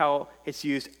look how it's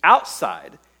used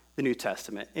outside the New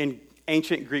Testament in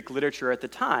ancient Greek literature at the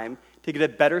time to get a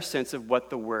better sense of what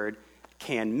the word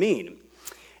can mean.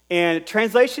 And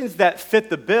translations that fit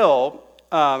the bill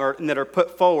and that are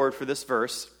put forward for this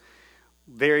verse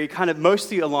vary kind of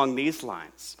mostly along these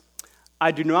lines.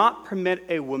 I do not permit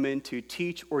a woman to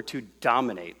teach or to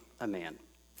dominate a man.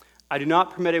 I do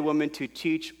not permit a woman to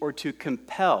teach or to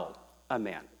compel a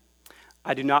man.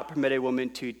 I do not permit a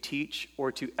woman to teach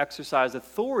or to exercise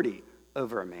authority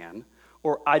over a man.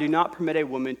 Or I do not permit a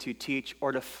woman to teach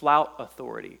or to flout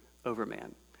authority over a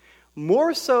man.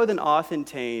 More so than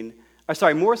exousia,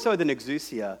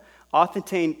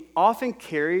 often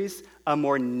carries a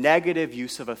more negative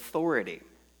use of authority.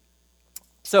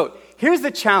 So here's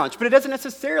the challenge, but it doesn't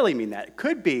necessarily mean that. It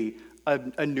could be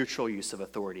a neutral use of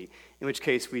authority, in which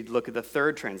case we'd look at the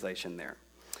third translation there.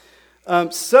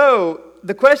 So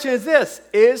the question is this: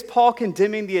 is Paul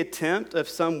condemning the attempt of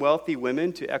some wealthy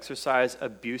women to exercise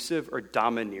abusive or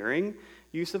domineering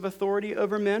use of authority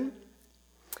over men?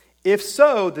 If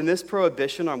so, then this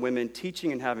prohibition on women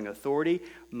teaching and having authority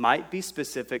might be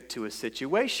specific to a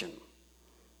situation,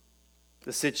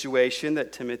 the situation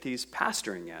that Timothy's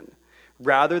pastoring in,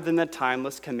 rather than the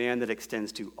timeless command that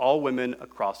extends to all women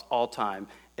across all time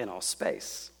and all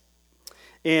space.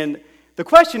 And the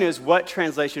question is, what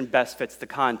translation best fits the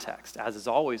context, as is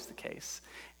always the case?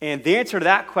 And the answer to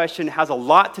that question has a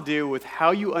lot to do with how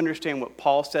you understand what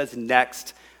Paul says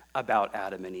next about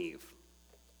Adam and Eve.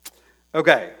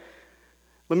 Okay,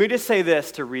 let me just say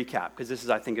this to recap, because this is,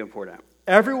 I think, important.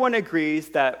 Everyone agrees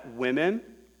that women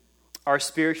are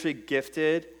spiritually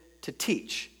gifted to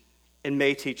teach and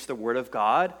may teach the Word of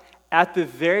God, at the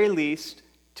very least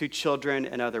to children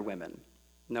and other women.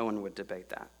 No one would debate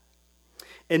that.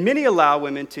 And many allow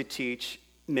women to teach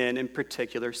men in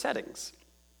particular settings.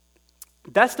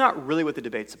 That's not really what the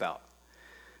debate's about.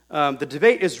 The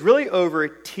debate is really over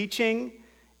teaching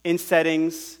in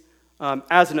settings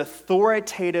as an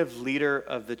authoritative leader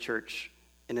of the church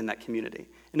and in that community.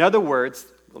 In other words,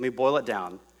 let me boil it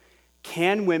down.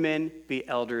 Can women be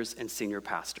elders and senior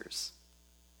pastors?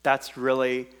 That's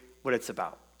really what it's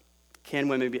about. Can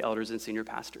women be elders and senior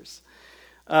pastors?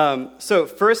 So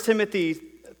 1 Timothy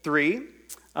 3,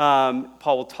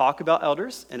 Paul will talk about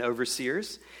elders and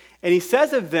overseers. And he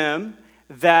says of them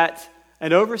that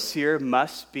an overseer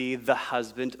must be the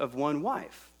husband of one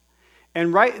wife.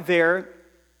 And right there,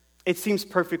 it seems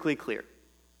perfectly clear.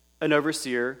 An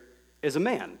overseer is a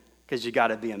man, because you got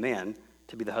to be a man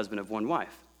to be the husband of one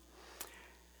wife.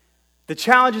 The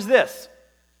challenge is this: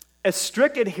 a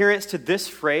strict adherence to this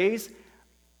phrase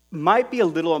might be a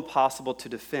little impossible to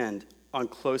defend on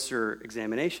closer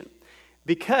examination.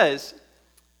 Because,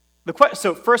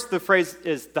 so first the phrase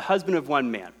is the husband of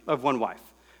one man, of one wife.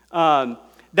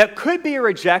 That could be a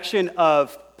rejection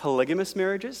of polygamous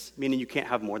marriages, meaning you can't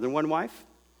have more than one wife.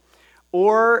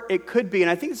 Or it could be,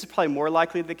 and I think this is probably more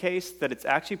likely the case, that it's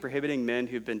actually prohibiting men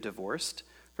who've been divorced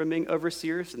from being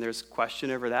overseers, and there's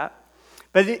question over that.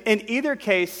 But in either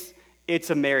case, it's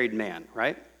a married man,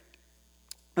 right?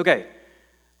 Okay,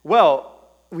 well,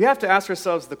 we have to ask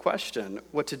ourselves the question,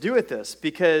 what to do with this,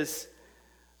 because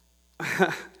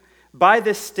by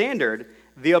this standard,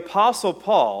 the Apostle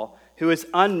Paul, who is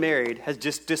unmarried, has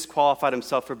just disqualified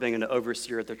himself from being an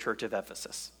overseer at the church of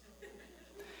Ephesus.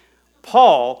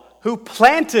 Paul, who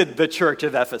planted the church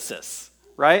of Ephesus,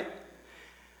 right?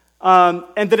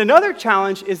 And then another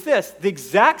challenge is this: the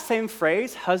exact same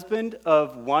phrase, husband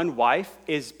of one wife,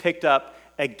 is picked up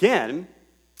again.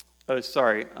 It's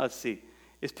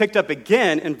picked up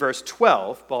again in verse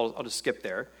 12. But I'll just skip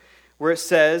there, where it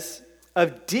says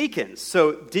of deacons.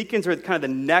 So deacons are kind of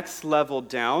the next level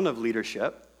down of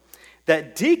leadership.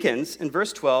 That deacons, in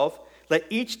verse 12, let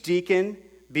each deacon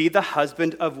be the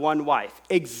husband of one wife.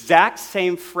 Exact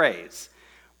same phrase.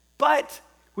 But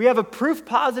we have a proof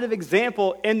positive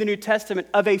example in the New Testament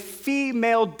of a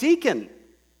female deacon.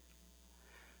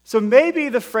 So maybe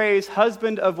the phrase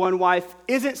husband of one wife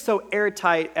isn't so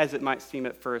airtight as it might seem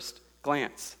at first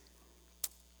glance.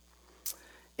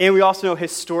 And we also know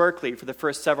historically, for the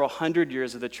first several hundred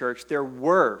years of the church, there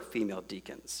were female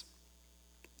deacons,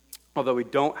 although we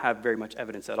don't have very much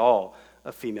evidence at all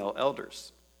of female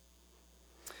elders.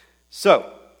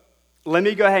 So, let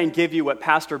me go ahead and give you what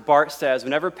Pastor Bart says.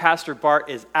 Whenever Pastor Bart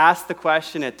is asked the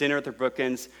question at dinner at the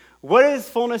Brookins, what is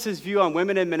Fullness's view on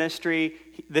women in ministry?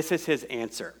 This is his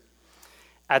answer.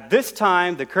 At this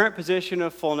time, the current position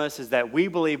of Fullness is that we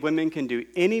believe women can do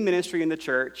any ministry in the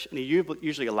church, and he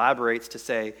usually elaborates to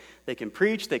say they can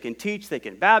preach, they can teach, they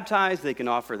can baptize, they can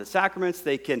offer the sacraments,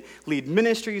 they can lead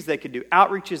ministries, they can do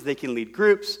outreaches, they can lead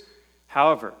groups.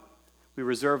 However, we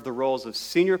reserve the roles of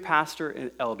senior pastor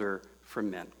and elder for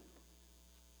men.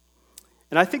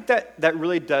 And I think that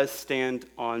really does stand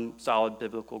on solid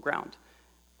biblical ground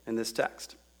in this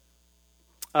text.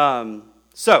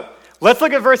 So, let's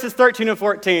look at verses 13 and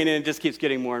 14, and it just keeps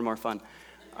getting more and more fun.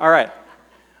 All right.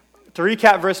 To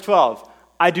recap verse 12,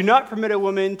 I do not permit a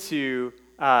woman to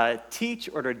teach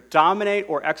or to dominate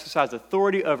or exercise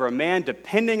authority over a man,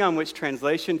 depending on which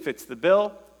translation fits the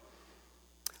bill.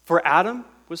 For Adam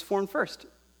was formed first,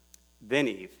 then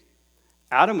Eve.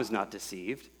 Adam was not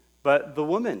deceived, but the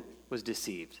woman was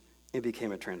deceived and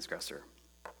became a transgressor.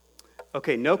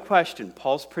 Okay, no question,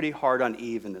 Paul's pretty hard on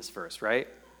Eve in this verse, right?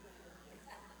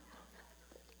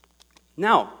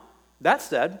 Now, that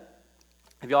said,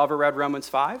 have you all ever read Romans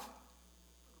 5?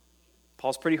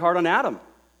 Paul's pretty hard on Adam. Have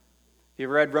you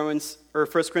ever read 1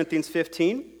 Corinthians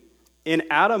 15? In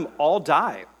Adam, all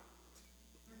die.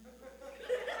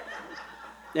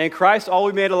 In Christ, all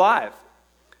we made alive.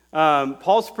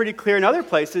 Paul's pretty clear in other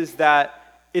places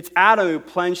that it's Adam who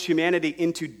plunged humanity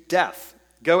into death.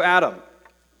 Go Adam.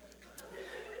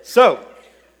 So,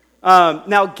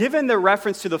 now given the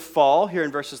reference to the fall here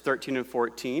in verses 13 and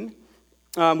 14,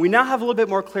 we now have a little bit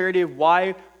more clarity of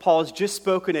why Paul has just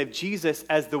spoken of Jesus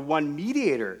as the one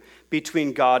mediator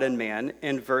between God and man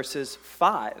in verses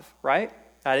 5, right?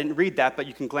 I didn't read that, but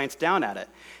you can glance down at it.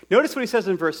 Notice what he says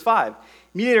in verse 5.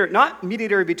 Mediator, not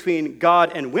mediator between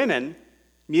God and women,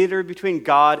 mediator between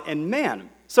God and man.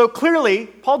 So clearly,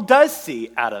 Paul does see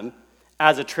Adam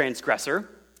as a transgressor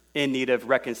in need of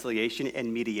reconciliation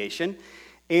and mediation,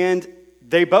 and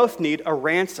they both need a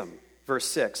ransom. Verse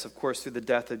 6, of course, through the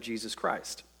death of Jesus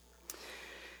Christ.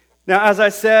 Now, as I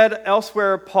said,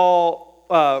 elsewhere, Paul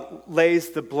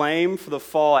lays the blame for the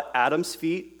fall at Adam's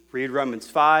feet. Read Romans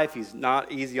 5. He's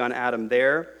not easy on Adam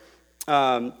there.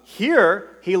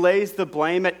 Here, he lays the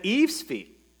blame at Eve's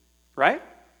feet, right?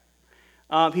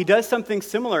 He does something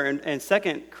similar in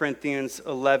 2 Corinthians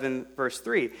 11, verse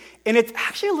 3. And it's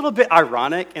actually a little bit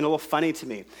ironic and a little funny to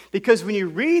me. Because when you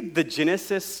read the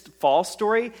Genesis fall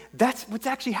story, that's what's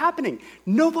actually happening.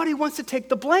 Nobody wants to take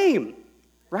the blame,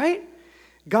 right?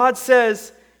 God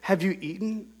says, have you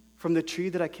eaten from the tree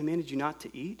that I commanded you not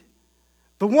to eat?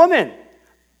 The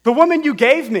woman you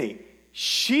gave me,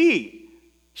 she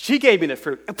gave me the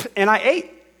fruit, and I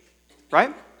ate,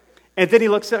 right? And then he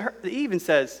looks at her, Eve, and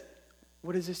says,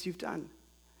 what is this you've done?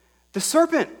 The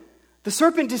serpent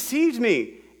deceived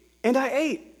me, and I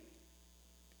ate,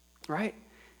 right?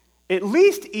 At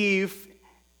least Eve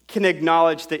can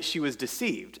acknowledge that she was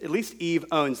deceived. At least Eve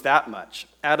owns that much.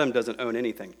 Adam doesn't own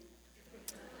anything.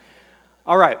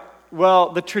 All right,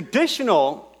 well, the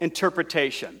traditional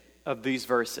interpretation of these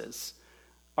verses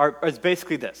is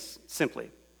basically this,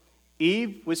 simply.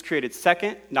 Eve was created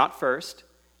second, not first,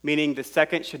 meaning the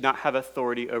second should not have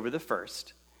authority over the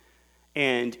first.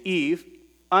 And Eve,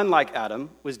 unlike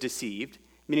Adam, was deceived,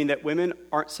 meaning that women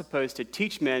aren't supposed to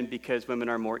teach men because women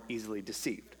are more easily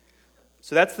deceived.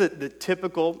 So that's the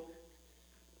typical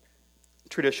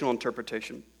traditional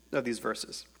interpretation of these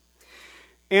verses.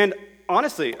 And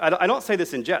honestly, I don't say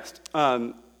this in jest.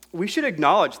 We should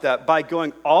acknowledge that by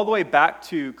going all the way back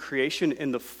to creation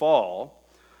in the fall,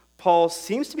 Paul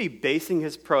seems to be basing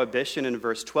his prohibition in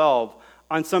verse 12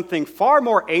 on something far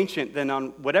more ancient than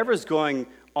on whatever's going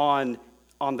on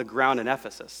the ground in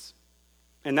Ephesus.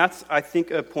 And that's, I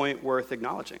think, a point worth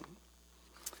acknowledging.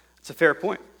 It's a fair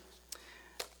point.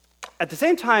 At the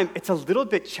same time, it's a little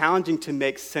bit challenging to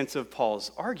make sense of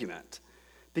Paul's argument.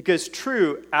 Because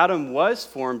true, Adam was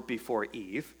formed before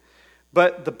Eve,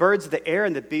 but the birds of the air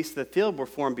and the beasts of the field were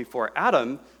formed before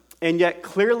Adam, and yet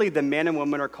clearly the man and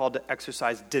woman are called to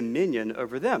exercise dominion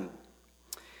over them.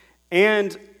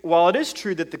 And while it is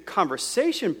true that the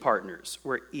conversation partners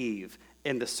were Eve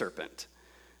and the serpent,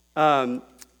 Eve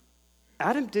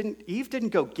didn't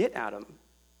go get Adam.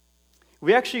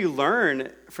 We actually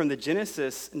learn from the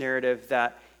Genesis narrative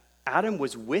that Adam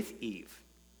was with Eve.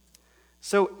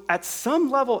 So at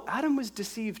some level, Adam was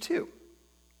deceived too.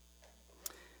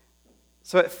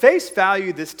 So at face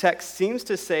value, this text seems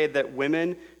to say that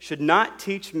women should not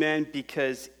teach men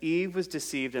because Eve was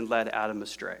deceived and led Adam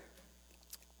astray.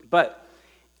 But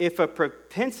if a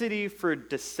propensity for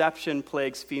deception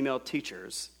plagues female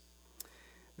teachers,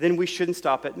 then we shouldn't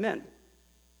stop at men.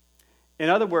 In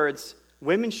other words,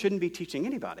 women shouldn't be teaching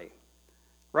anybody,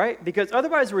 right? Because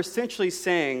otherwise we're essentially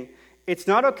saying it's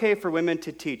not okay for women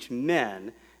to teach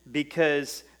men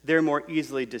because they're more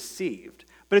easily deceived.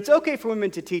 But it's okay for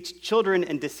women to teach children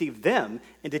and deceive them,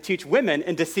 and to teach women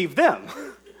and deceive them,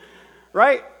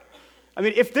 right? I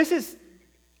mean, if this is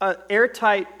an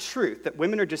airtight truth, that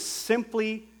women are just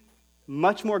simply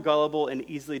much more gullible and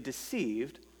easily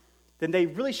deceived, then they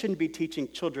really shouldn't be teaching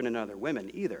children and other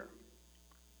women either.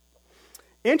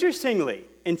 Interestingly,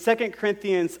 in 2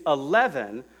 Corinthians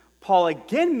 11, Paul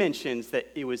again mentions that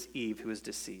it was Eve who was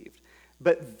deceived.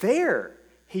 But there,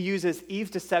 he uses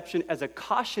Eve's deception as a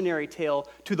cautionary tale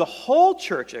to the whole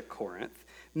church at Corinth,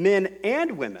 men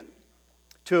and women,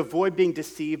 to avoid being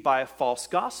deceived by a false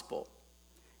gospel,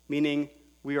 meaning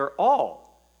we are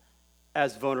all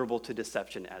as vulnerable to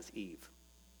deception as Eve.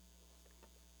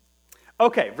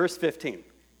 Okay, verse 15.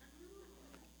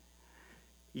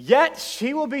 Yet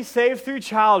she will be saved through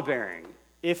childbearing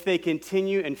if they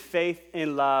continue in faith,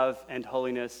 in love, and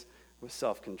holiness with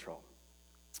self-control.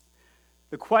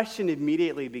 The question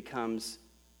immediately becomes,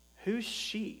 who's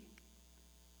she?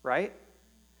 Right?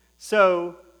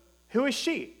 So, who is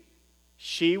she?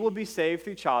 She will be saved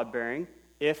through childbearing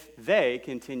if they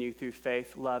continue through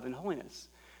faith, love, and holiness.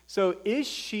 So, is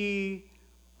she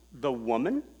the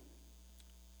woman?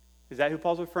 Is that who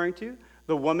Paul's referring to?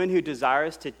 The woman who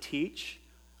desires to teach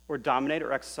or dominate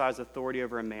or exercise authority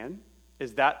over a man?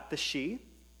 Is that the she?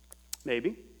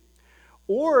 Maybe.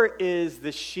 Or is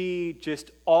the she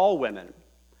just all women?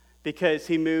 Because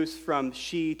he moves from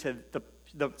she to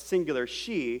the singular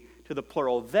she to the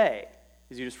plural they.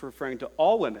 Is he just referring to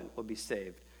all women will be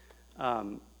saved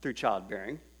through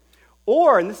childbearing?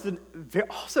 Or, and this is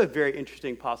also a very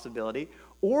interesting possibility,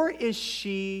 or is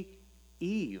she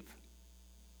Eve?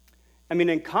 I mean,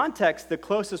 in context, the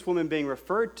closest woman being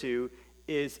referred to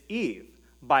is Eve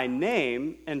by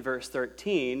name in verse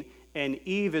 13, and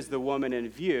Eve is the woman in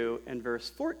view in verse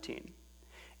 14.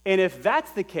 And if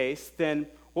that's the case, then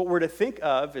what we're to think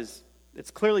of is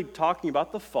it's clearly talking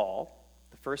about the fall,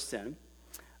 the first sin,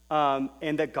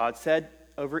 and that God said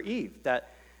over Eve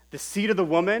that the seed of the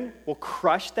woman will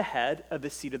crush the head of the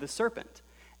seed of the serpent.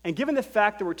 And given the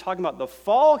fact that we're talking about the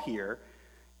fall here,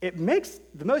 it makes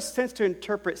the most sense to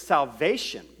interpret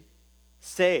salvation,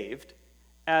 saved,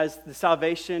 as the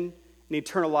salvation and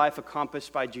eternal life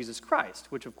accomplished by Jesus Christ,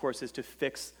 which of course is to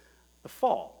fix the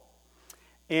fall.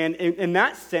 And in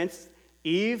that sense,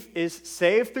 Eve is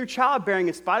saved through childbearing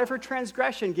in spite of her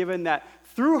transgression, given that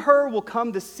through her will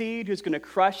come the seed who's going to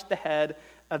crush the head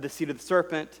of the seed of the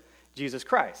serpent, Jesus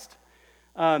Christ.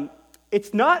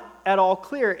 It's not at all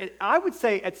clear. I would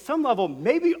say at some level,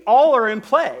 maybe all are in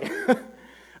play.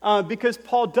 Because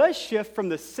Paul does shift from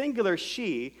the singular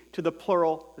she to the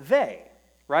plural they,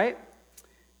 right?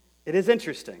 It is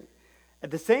interesting. At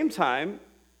the same time,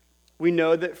 we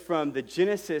know that from the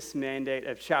Genesis mandate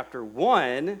of chapter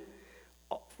 1,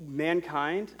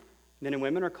 mankind, men and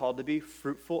women, are called to be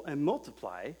fruitful and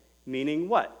multiply, meaning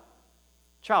what?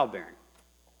 Childbearing.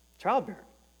 Childbearing.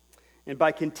 And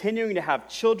by continuing to have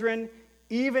children,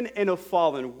 even in a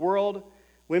fallen world,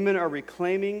 women are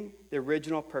reclaiming the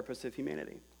original purpose of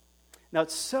humanity. Now,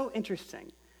 it's so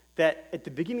interesting that at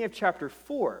the beginning of chapter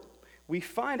 4, we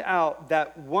find out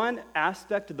that one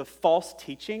aspect of the false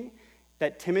teaching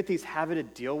that Timothy's having to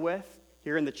deal with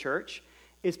here in the church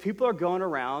is people are going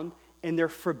around and they're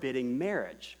forbidding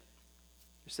marriage.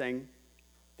 They're saying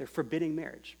they're forbidding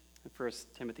marriage in 1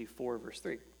 Timothy 4, verse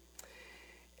 3.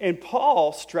 And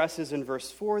Paul stresses in verse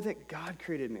 4 that God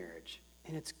created marriage,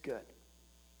 and it's good.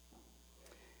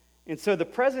 And so the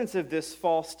presence of this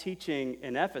false teaching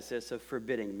in Ephesus of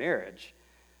forbidding marriage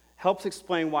helps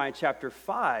explain why in chapter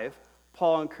 5,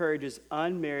 Paul encourages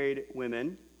unmarried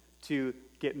women to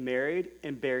get married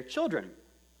and bear children.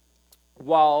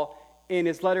 While in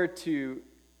his letter to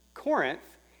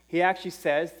Corinth, he actually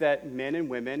says that men and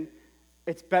women,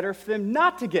 it's better for them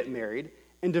not to get married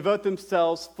and devote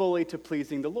themselves fully to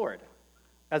pleasing the Lord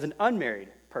as an unmarried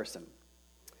person.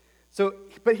 So,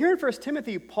 but here in 1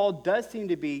 Timothy, Paul does seem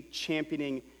to be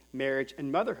championing marriage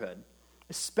and motherhood,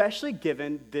 especially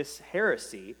given this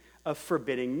heresy of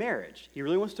forbidding marriage. He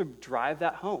really wants to drive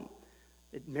that home.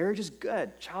 Marriage is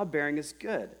good. Childbearing is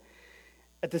good.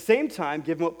 At the same time,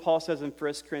 given what Paul says in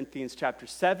 1 Corinthians chapter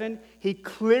 7, he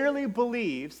clearly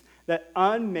believes that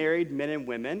unmarried men and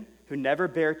women who never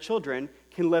bear children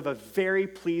can live a very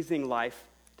pleasing life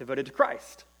devoted to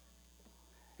Christ.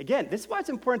 Again, this is why it's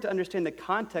important to understand the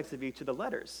context of each of the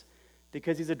letters,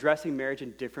 because he's addressing marriage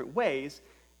in different ways,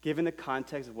 given the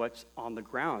context of what's on the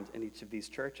ground in each of these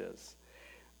churches.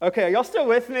 Okay, are y'all still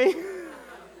with me?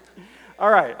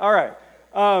 All right.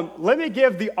 Let me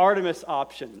give the Artemis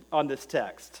option on this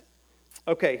text.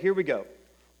 Okay, here we go.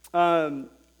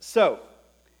 So,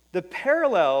 the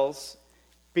parallels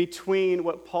between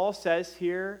what Paul says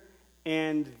here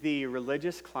and the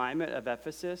religious climate of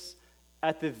Ephesus,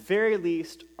 at the very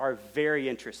least, are very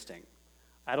interesting.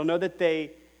 I don't know that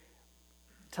they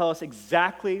tell us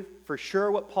exactly for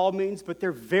sure what Paul means, but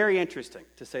they're very interesting,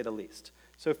 to say the least.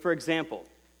 So, for example,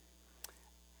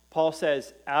 Paul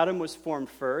says Adam was formed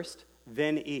first,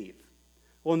 then Eve.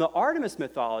 Well, in the Artemis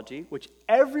mythology, which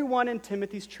everyone in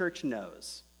Timothy's church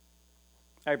knows,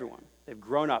 everyone, they've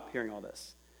grown up hearing all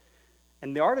this.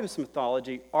 In the Artemis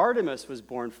mythology, Artemis was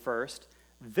born first,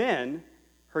 then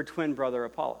her twin brother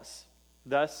Apollos,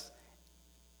 thus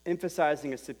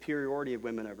emphasizing a superiority of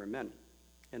women over men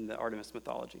in the Artemis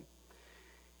mythology.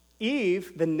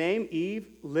 Eve, the name Eve,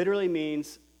 literally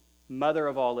means mother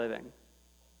of all living.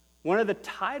 One of the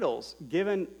titles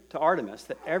given to Artemis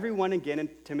that everyone again in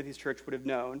Timothy's church would have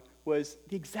known was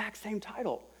the exact same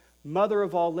title, mother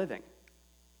of all living.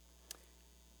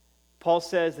 Paul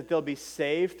says that they'll be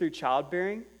saved through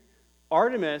childbearing.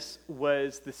 Artemis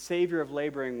was the savior of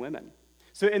laboring women.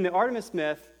 So in the Artemis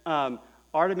myth,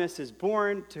 Artemis is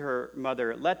born to her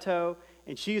mother Leto,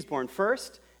 and she is born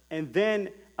first, and then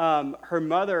her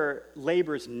mother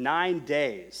labors 9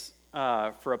 days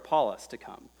for Apollos to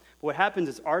come. But what happens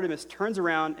is Artemis turns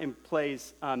around and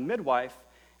plays midwife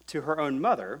to her own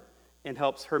mother and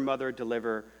helps her mother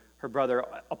deliver her brother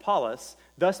Apollos,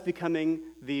 thus becoming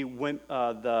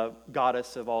the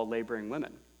goddess of all laboring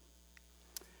women.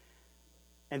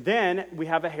 And then we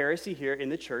have a heresy here in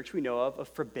the church we know of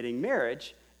forbidding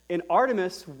marriage. And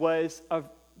Artemis was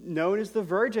known as the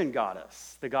virgin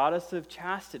goddess, the goddess of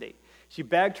chastity. She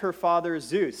begged her father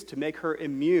Zeus to make her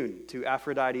immune to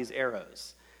Aphrodite's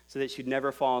arrows so that she'd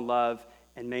never fall in love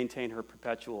and maintain her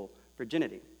perpetual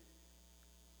virginity.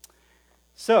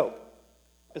 So,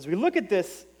 as we look at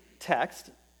this text,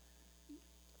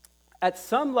 at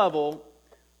some level,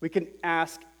 we can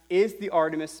ask, is the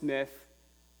Artemis myth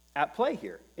at play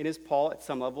here? And is Paul, at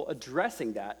some level,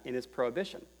 addressing that in his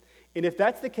prohibition? And if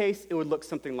that's the case, it would look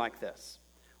something like this.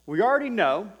 We already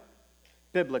know,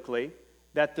 biblically,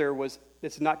 that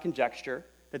it's not conjecture,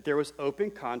 that there was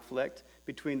open conflict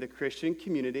between the Christian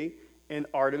community and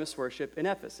Artemis worship in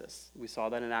Ephesus. We saw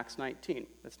that in Acts 19.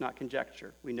 That's not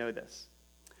conjecture. We know this.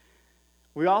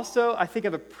 We also, I think,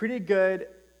 have a pretty good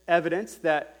evidence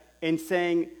that in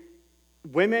saying,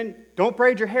 women, don't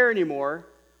braid your hair anymore,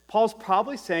 Paul's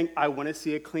probably saying, I want to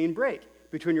see a clean break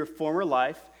between your former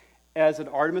life as an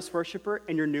Artemis worshiper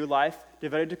and your new life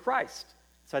devoted to Christ.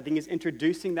 So I think he's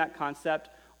introducing that concept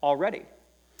already.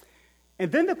 And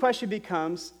then the question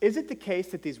becomes, is it the case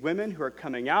that these women who are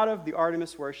coming out of the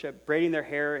Artemis worship, braiding their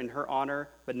hair in her honor,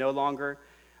 but no longer,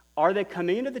 are they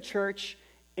coming into the church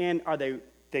and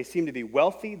they seem to be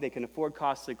wealthy, they can afford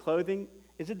costly clothing?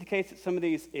 Is it the case that some of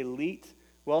these elite,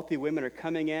 wealthy women are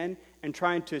coming in and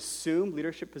trying to assume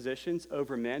leadership positions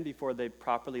over men before they've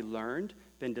properly learned,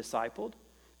 been discipled?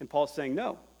 And Paul's saying,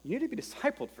 no, you need to be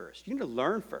discipled first. You need to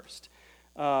learn first.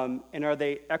 And are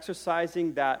they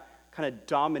exercising that kind of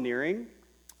domineering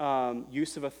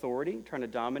use of authority, trying to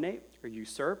dominate or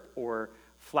usurp or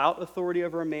flout authority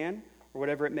over a man or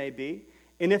whatever it may be?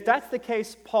 And if that's the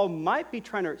case, Paul might be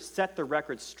trying to set the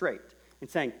record straight and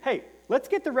saying, hey, let's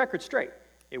get the record straight.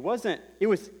 It was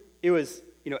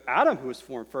Adam who was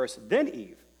formed first, then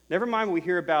Eve. Never mind what we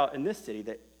hear about in this city,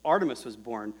 that Artemis was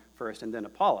born first and then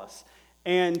Apollos.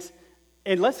 And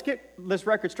let's get this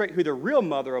record straight who the real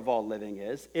mother of all living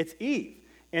is. It's Eve.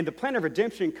 And the plan of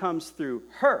redemption comes through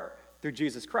her, through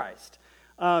Jesus Christ.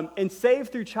 And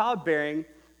saved through childbearing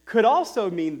could also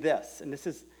mean this, and this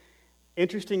is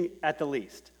interesting at the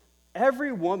least.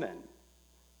 Every woman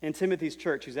in Timothy's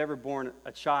church who's ever born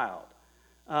a child,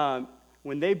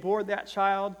 when they bore that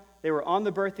child, they were on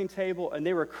the birthing table and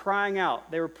they were crying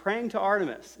out. They were praying to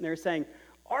Artemis, and they were saying,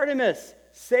 Artemis,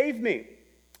 save me,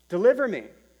 deliver me.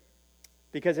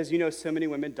 Because as you know, so many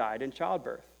women died in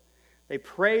childbirth. They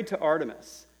prayed to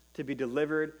Artemis to be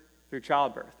delivered through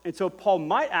childbirth. And so Paul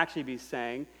might actually be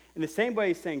saying, in the same way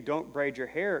he's saying, don't braid your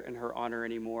hair in her honor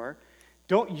anymore,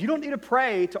 you don't need to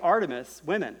pray to Artemis,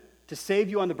 women, to save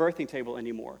you on the birthing table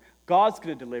anymore. God's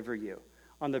going to deliver you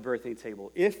on the birthing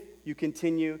table if you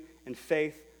continue in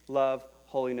faith, love,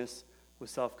 holiness, with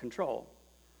self-control.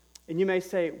 And you may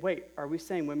say, wait, are we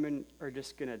saying women are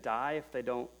just going to die if they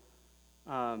don't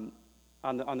on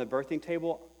the birthing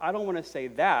table? I don't want to say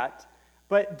that,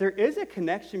 but there is a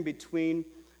connection between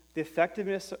the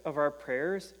effectiveness of our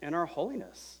prayers and our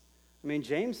holiness. I mean,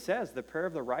 James says the prayer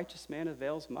of the righteous man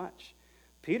avails much.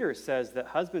 Peter says that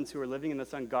husbands who are living in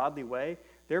this ungodly way,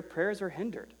 their prayers are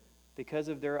hindered because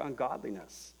of their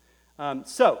ungodliness.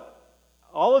 So,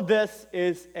 all of this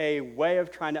is a way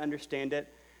of trying to understand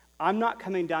it. I'm not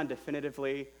coming down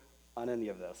definitively on any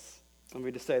of this. Let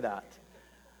me just say that.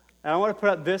 And I want to put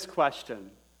up this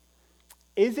question.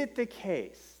 Is it the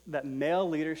case that male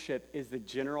leadership is the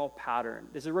general pattern?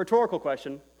 This is a rhetorical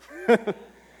question.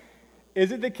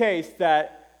 Is it the case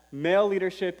that male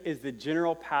leadership is the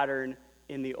general pattern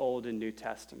in the Old and New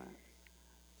Testament?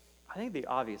 I think the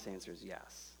obvious answer is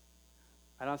yes.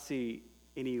 I don't see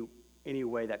any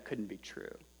way that couldn't be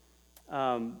true.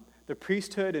 The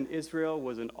priesthood in Israel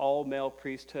was an all-male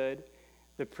priesthood.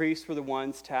 The priests were the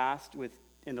ones tasked with,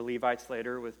 and the Levites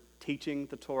later, with teaching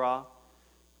the Torah.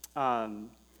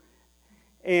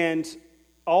 And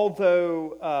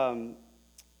although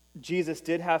Jesus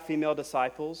did have female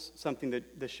disciples, something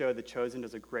that the show The Chosen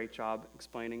does a great job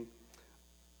explaining,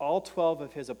 all 12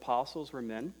 of his apostles were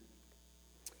men.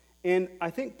 And I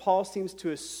think Paul seems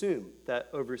to assume that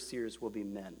overseers will be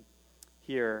men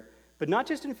here, but not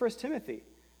just in 1 Timothy.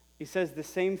 He says the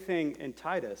same thing in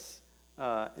Titus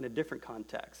in a different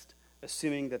context,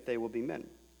 assuming that they will be men.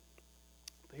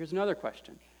 But here's another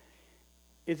question.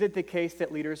 Is it the case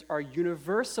that leaders are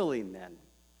universally men?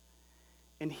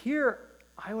 And here,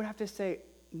 I would have to say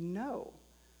no.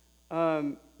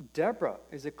 Deborah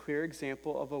is a clear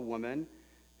example of a woman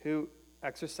who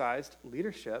exercised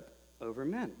leadership over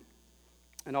men.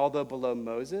 And although below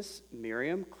Moses,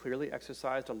 Miriam clearly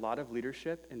exercised a lot of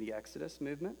leadership in the Exodus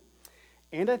movement.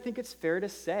 And I think it's fair to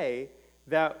say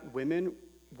that women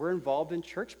were involved in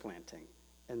church planting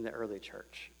in the early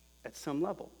church at some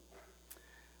level.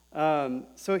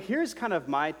 So here's kind of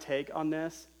my take on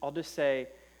this. I'll just say,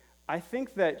 I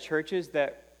think that churches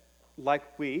that,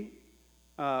 like we,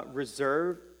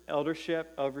 reserve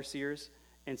eldership, overseers,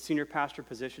 and senior pastor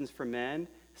positions for men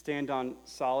stand on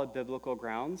solid biblical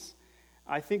grounds.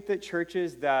 I think that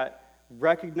churches that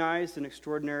recognize an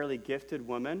extraordinarily gifted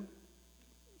woman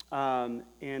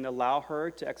and allow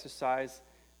her to exercise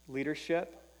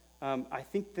leadership, I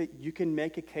think that you can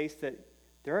make a case that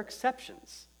there are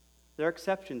exceptions. There are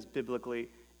exceptions biblically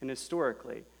and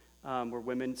historically where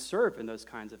women serve in those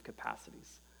kinds of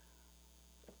capacities.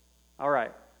 All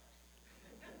right.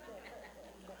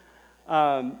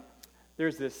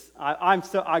 There's this. I'm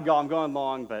going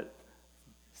long, but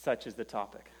such is the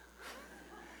topic.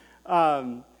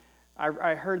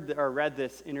 I heard or read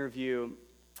this interview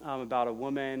about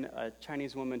a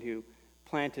Chinese woman who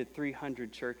planted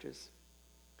 300 churches,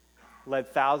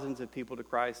 led thousands of people to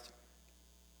Christ.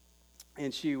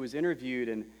 And she was interviewed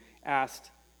and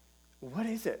asked, what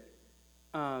is it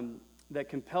that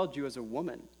compelled you as a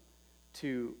woman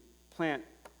to plant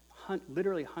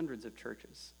literally hundreds of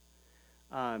churches?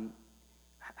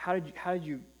 How did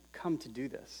you come to do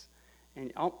this?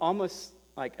 And almost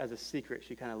like as a secret,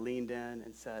 she kind of leaned in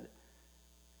and said,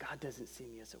 God doesn't see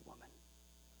me as a woman.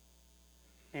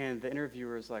 And the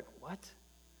interviewer was like, what?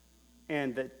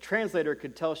 And the translator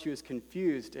could tell she was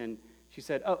confused, and she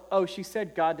said, she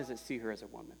said God doesn't see her as a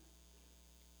woman.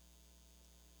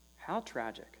 How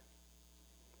tragic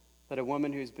that a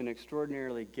woman who's been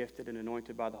extraordinarily gifted and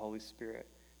anointed by the Holy Spirit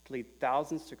to lead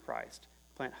thousands to Christ,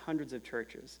 plant hundreds of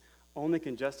churches, only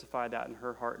can justify that in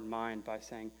her heart and mind by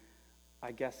saying,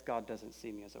 I guess God doesn't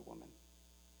see me as a woman.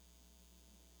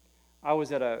 I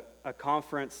was at a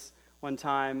conference one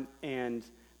time, and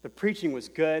the preaching was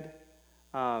good.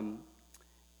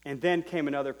 And then came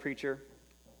another preacher.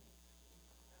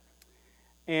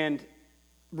 And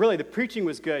really, the preaching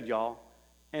was good, y'all.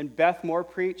 And Beth Moore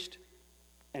preached,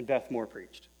 and Beth Moore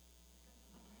preached.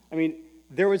 I mean,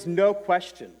 there was no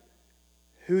question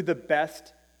who the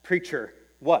best preacher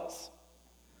was.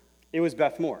 It was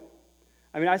Beth Moore.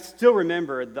 I mean, I still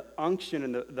remember the unction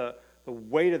and the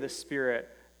weight of the Spirit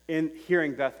in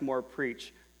hearing Beth Moore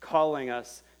preach, calling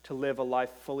us to live a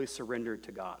life fully surrendered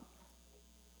to God.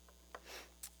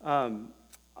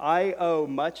 I owe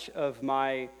much of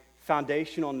my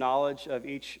foundational knowledge of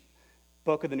each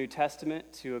book of the New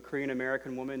Testament to a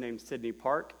Korean-American woman named Sydney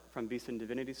Park from Beeson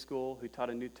Divinity School, who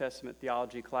taught a New Testament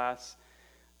theology class.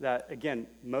 That, again,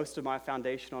 most of my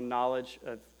foundational knowledge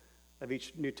of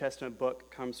each New Testament book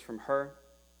comes from her.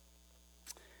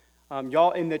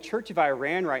 Y'all, in the Church of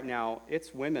Iran right now,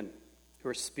 it's women who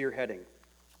are spearheading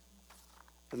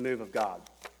the move of God.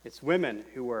 It's women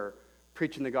who are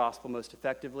preaching the gospel most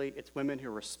effectively. It's women who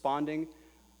are responding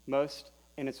most,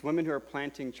 and it's women who are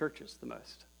planting churches the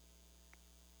most.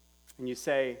 And you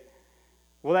say,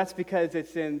 well, that's because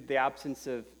it's in the absence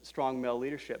of strong male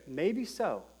leadership. Maybe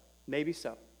so. Maybe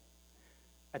so.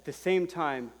 At the same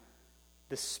time,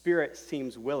 the Spirit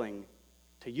seems willing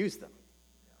to use them.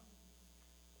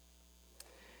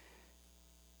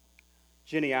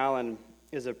 Jenny Allen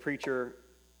is a preacher,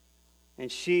 and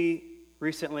she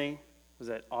recently was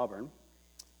at Auburn,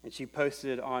 and she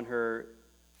posted on her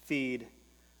feed,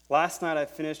 last night I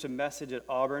finished a message at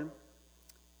Auburn,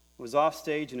 was off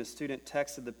stage, and a student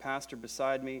texted the pastor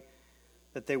beside me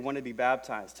that they wanted to be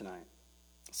baptized tonight.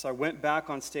 So I went back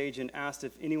on stage and asked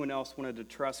if anyone else wanted to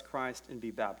trust Christ and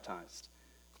be baptized.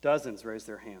 Dozens raised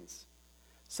their hands.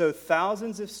 So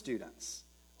thousands of students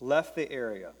left the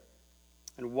area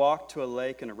and walked to a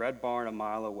lake in a red barn a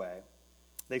mile away.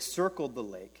 They circled the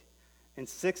lake, and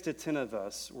 6 to 10 of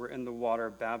us were in the water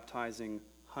baptizing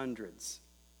hundreds.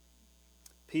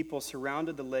 People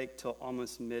surrounded the lake till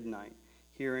almost midnight,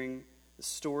 hearing the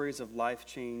stories of life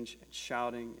change and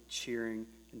shouting and cheering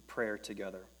and prayer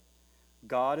together.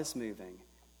 God is moving,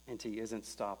 and he isn't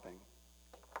stopping.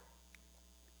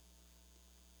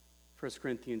 1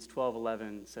 Corinthians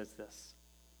 12:11 says this,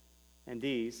 and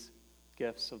these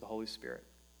gifts of the Holy Spirit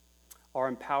are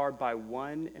empowered by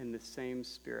one and the same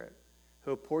Spirit,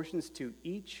 who apportions to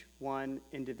each one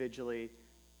individually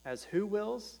as who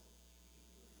wills?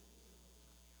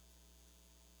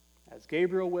 as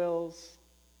Gabriel wills,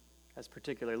 as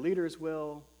particular leaders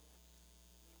will,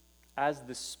 as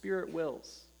the Spirit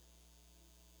wills.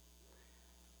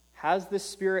 Has the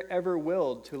Spirit ever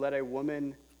willed to let a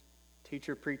woman teach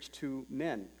or preach to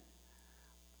men?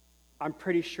 I'm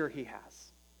pretty sure he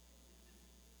has.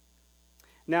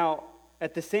 Now,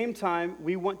 at the same time,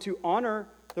 we want to honor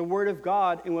the Word of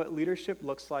God and what leadership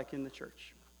looks like in the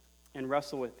church and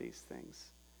wrestle with these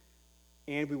things.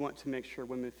 And we want to make sure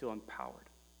women feel empowered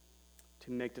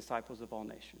to make disciples of all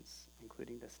nations,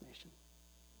 including this nation.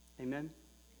 Amen?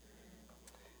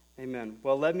 Amen.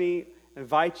 Well, let me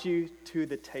invite you to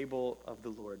the table of the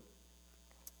Lord.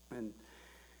 And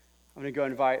I'm going to go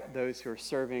invite those who are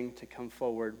serving to come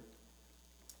forward.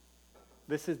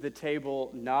 This is the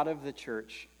table not of the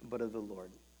church, but of the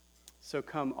Lord. So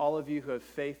come, all of you who have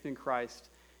faith in Christ,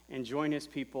 and join his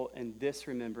people in this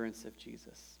remembrance of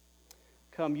Jesus.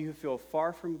 Come, you who feel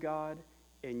far from God,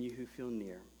 and you who feel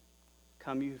near.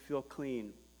 Come, you who feel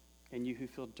clean, and you who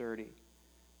feel dirty.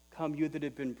 Come, you that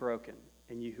have been broken,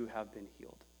 and you who have been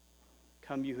healed.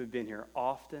 Come, you who have been here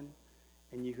often,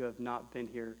 and you who have not been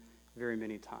here very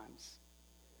many times.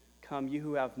 Come, you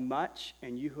who have much,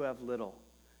 and you who have little.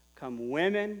 Come,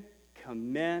 women,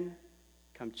 come, men,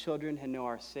 come, children who know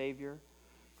our Savior.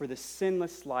 For the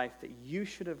sinless life that you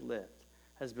should have lived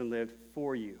has been lived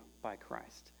for you by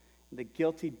Christ. And the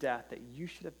guilty death that you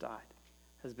should have died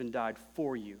has been died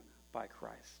for you by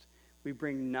Christ. We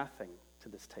bring nothing to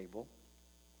this table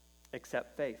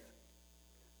except faith.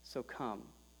 So come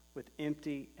with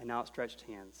empty and outstretched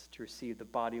hands to receive the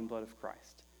body and blood of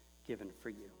Christ given for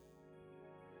you.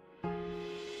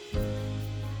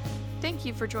 Thank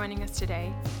you for joining us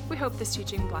today. We hope this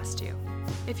teaching blessed you.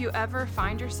 If you ever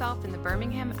find yourself in the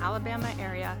Birmingham, Alabama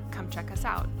area, come check us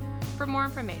out. For more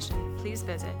information, please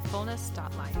visit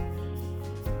fullness.life.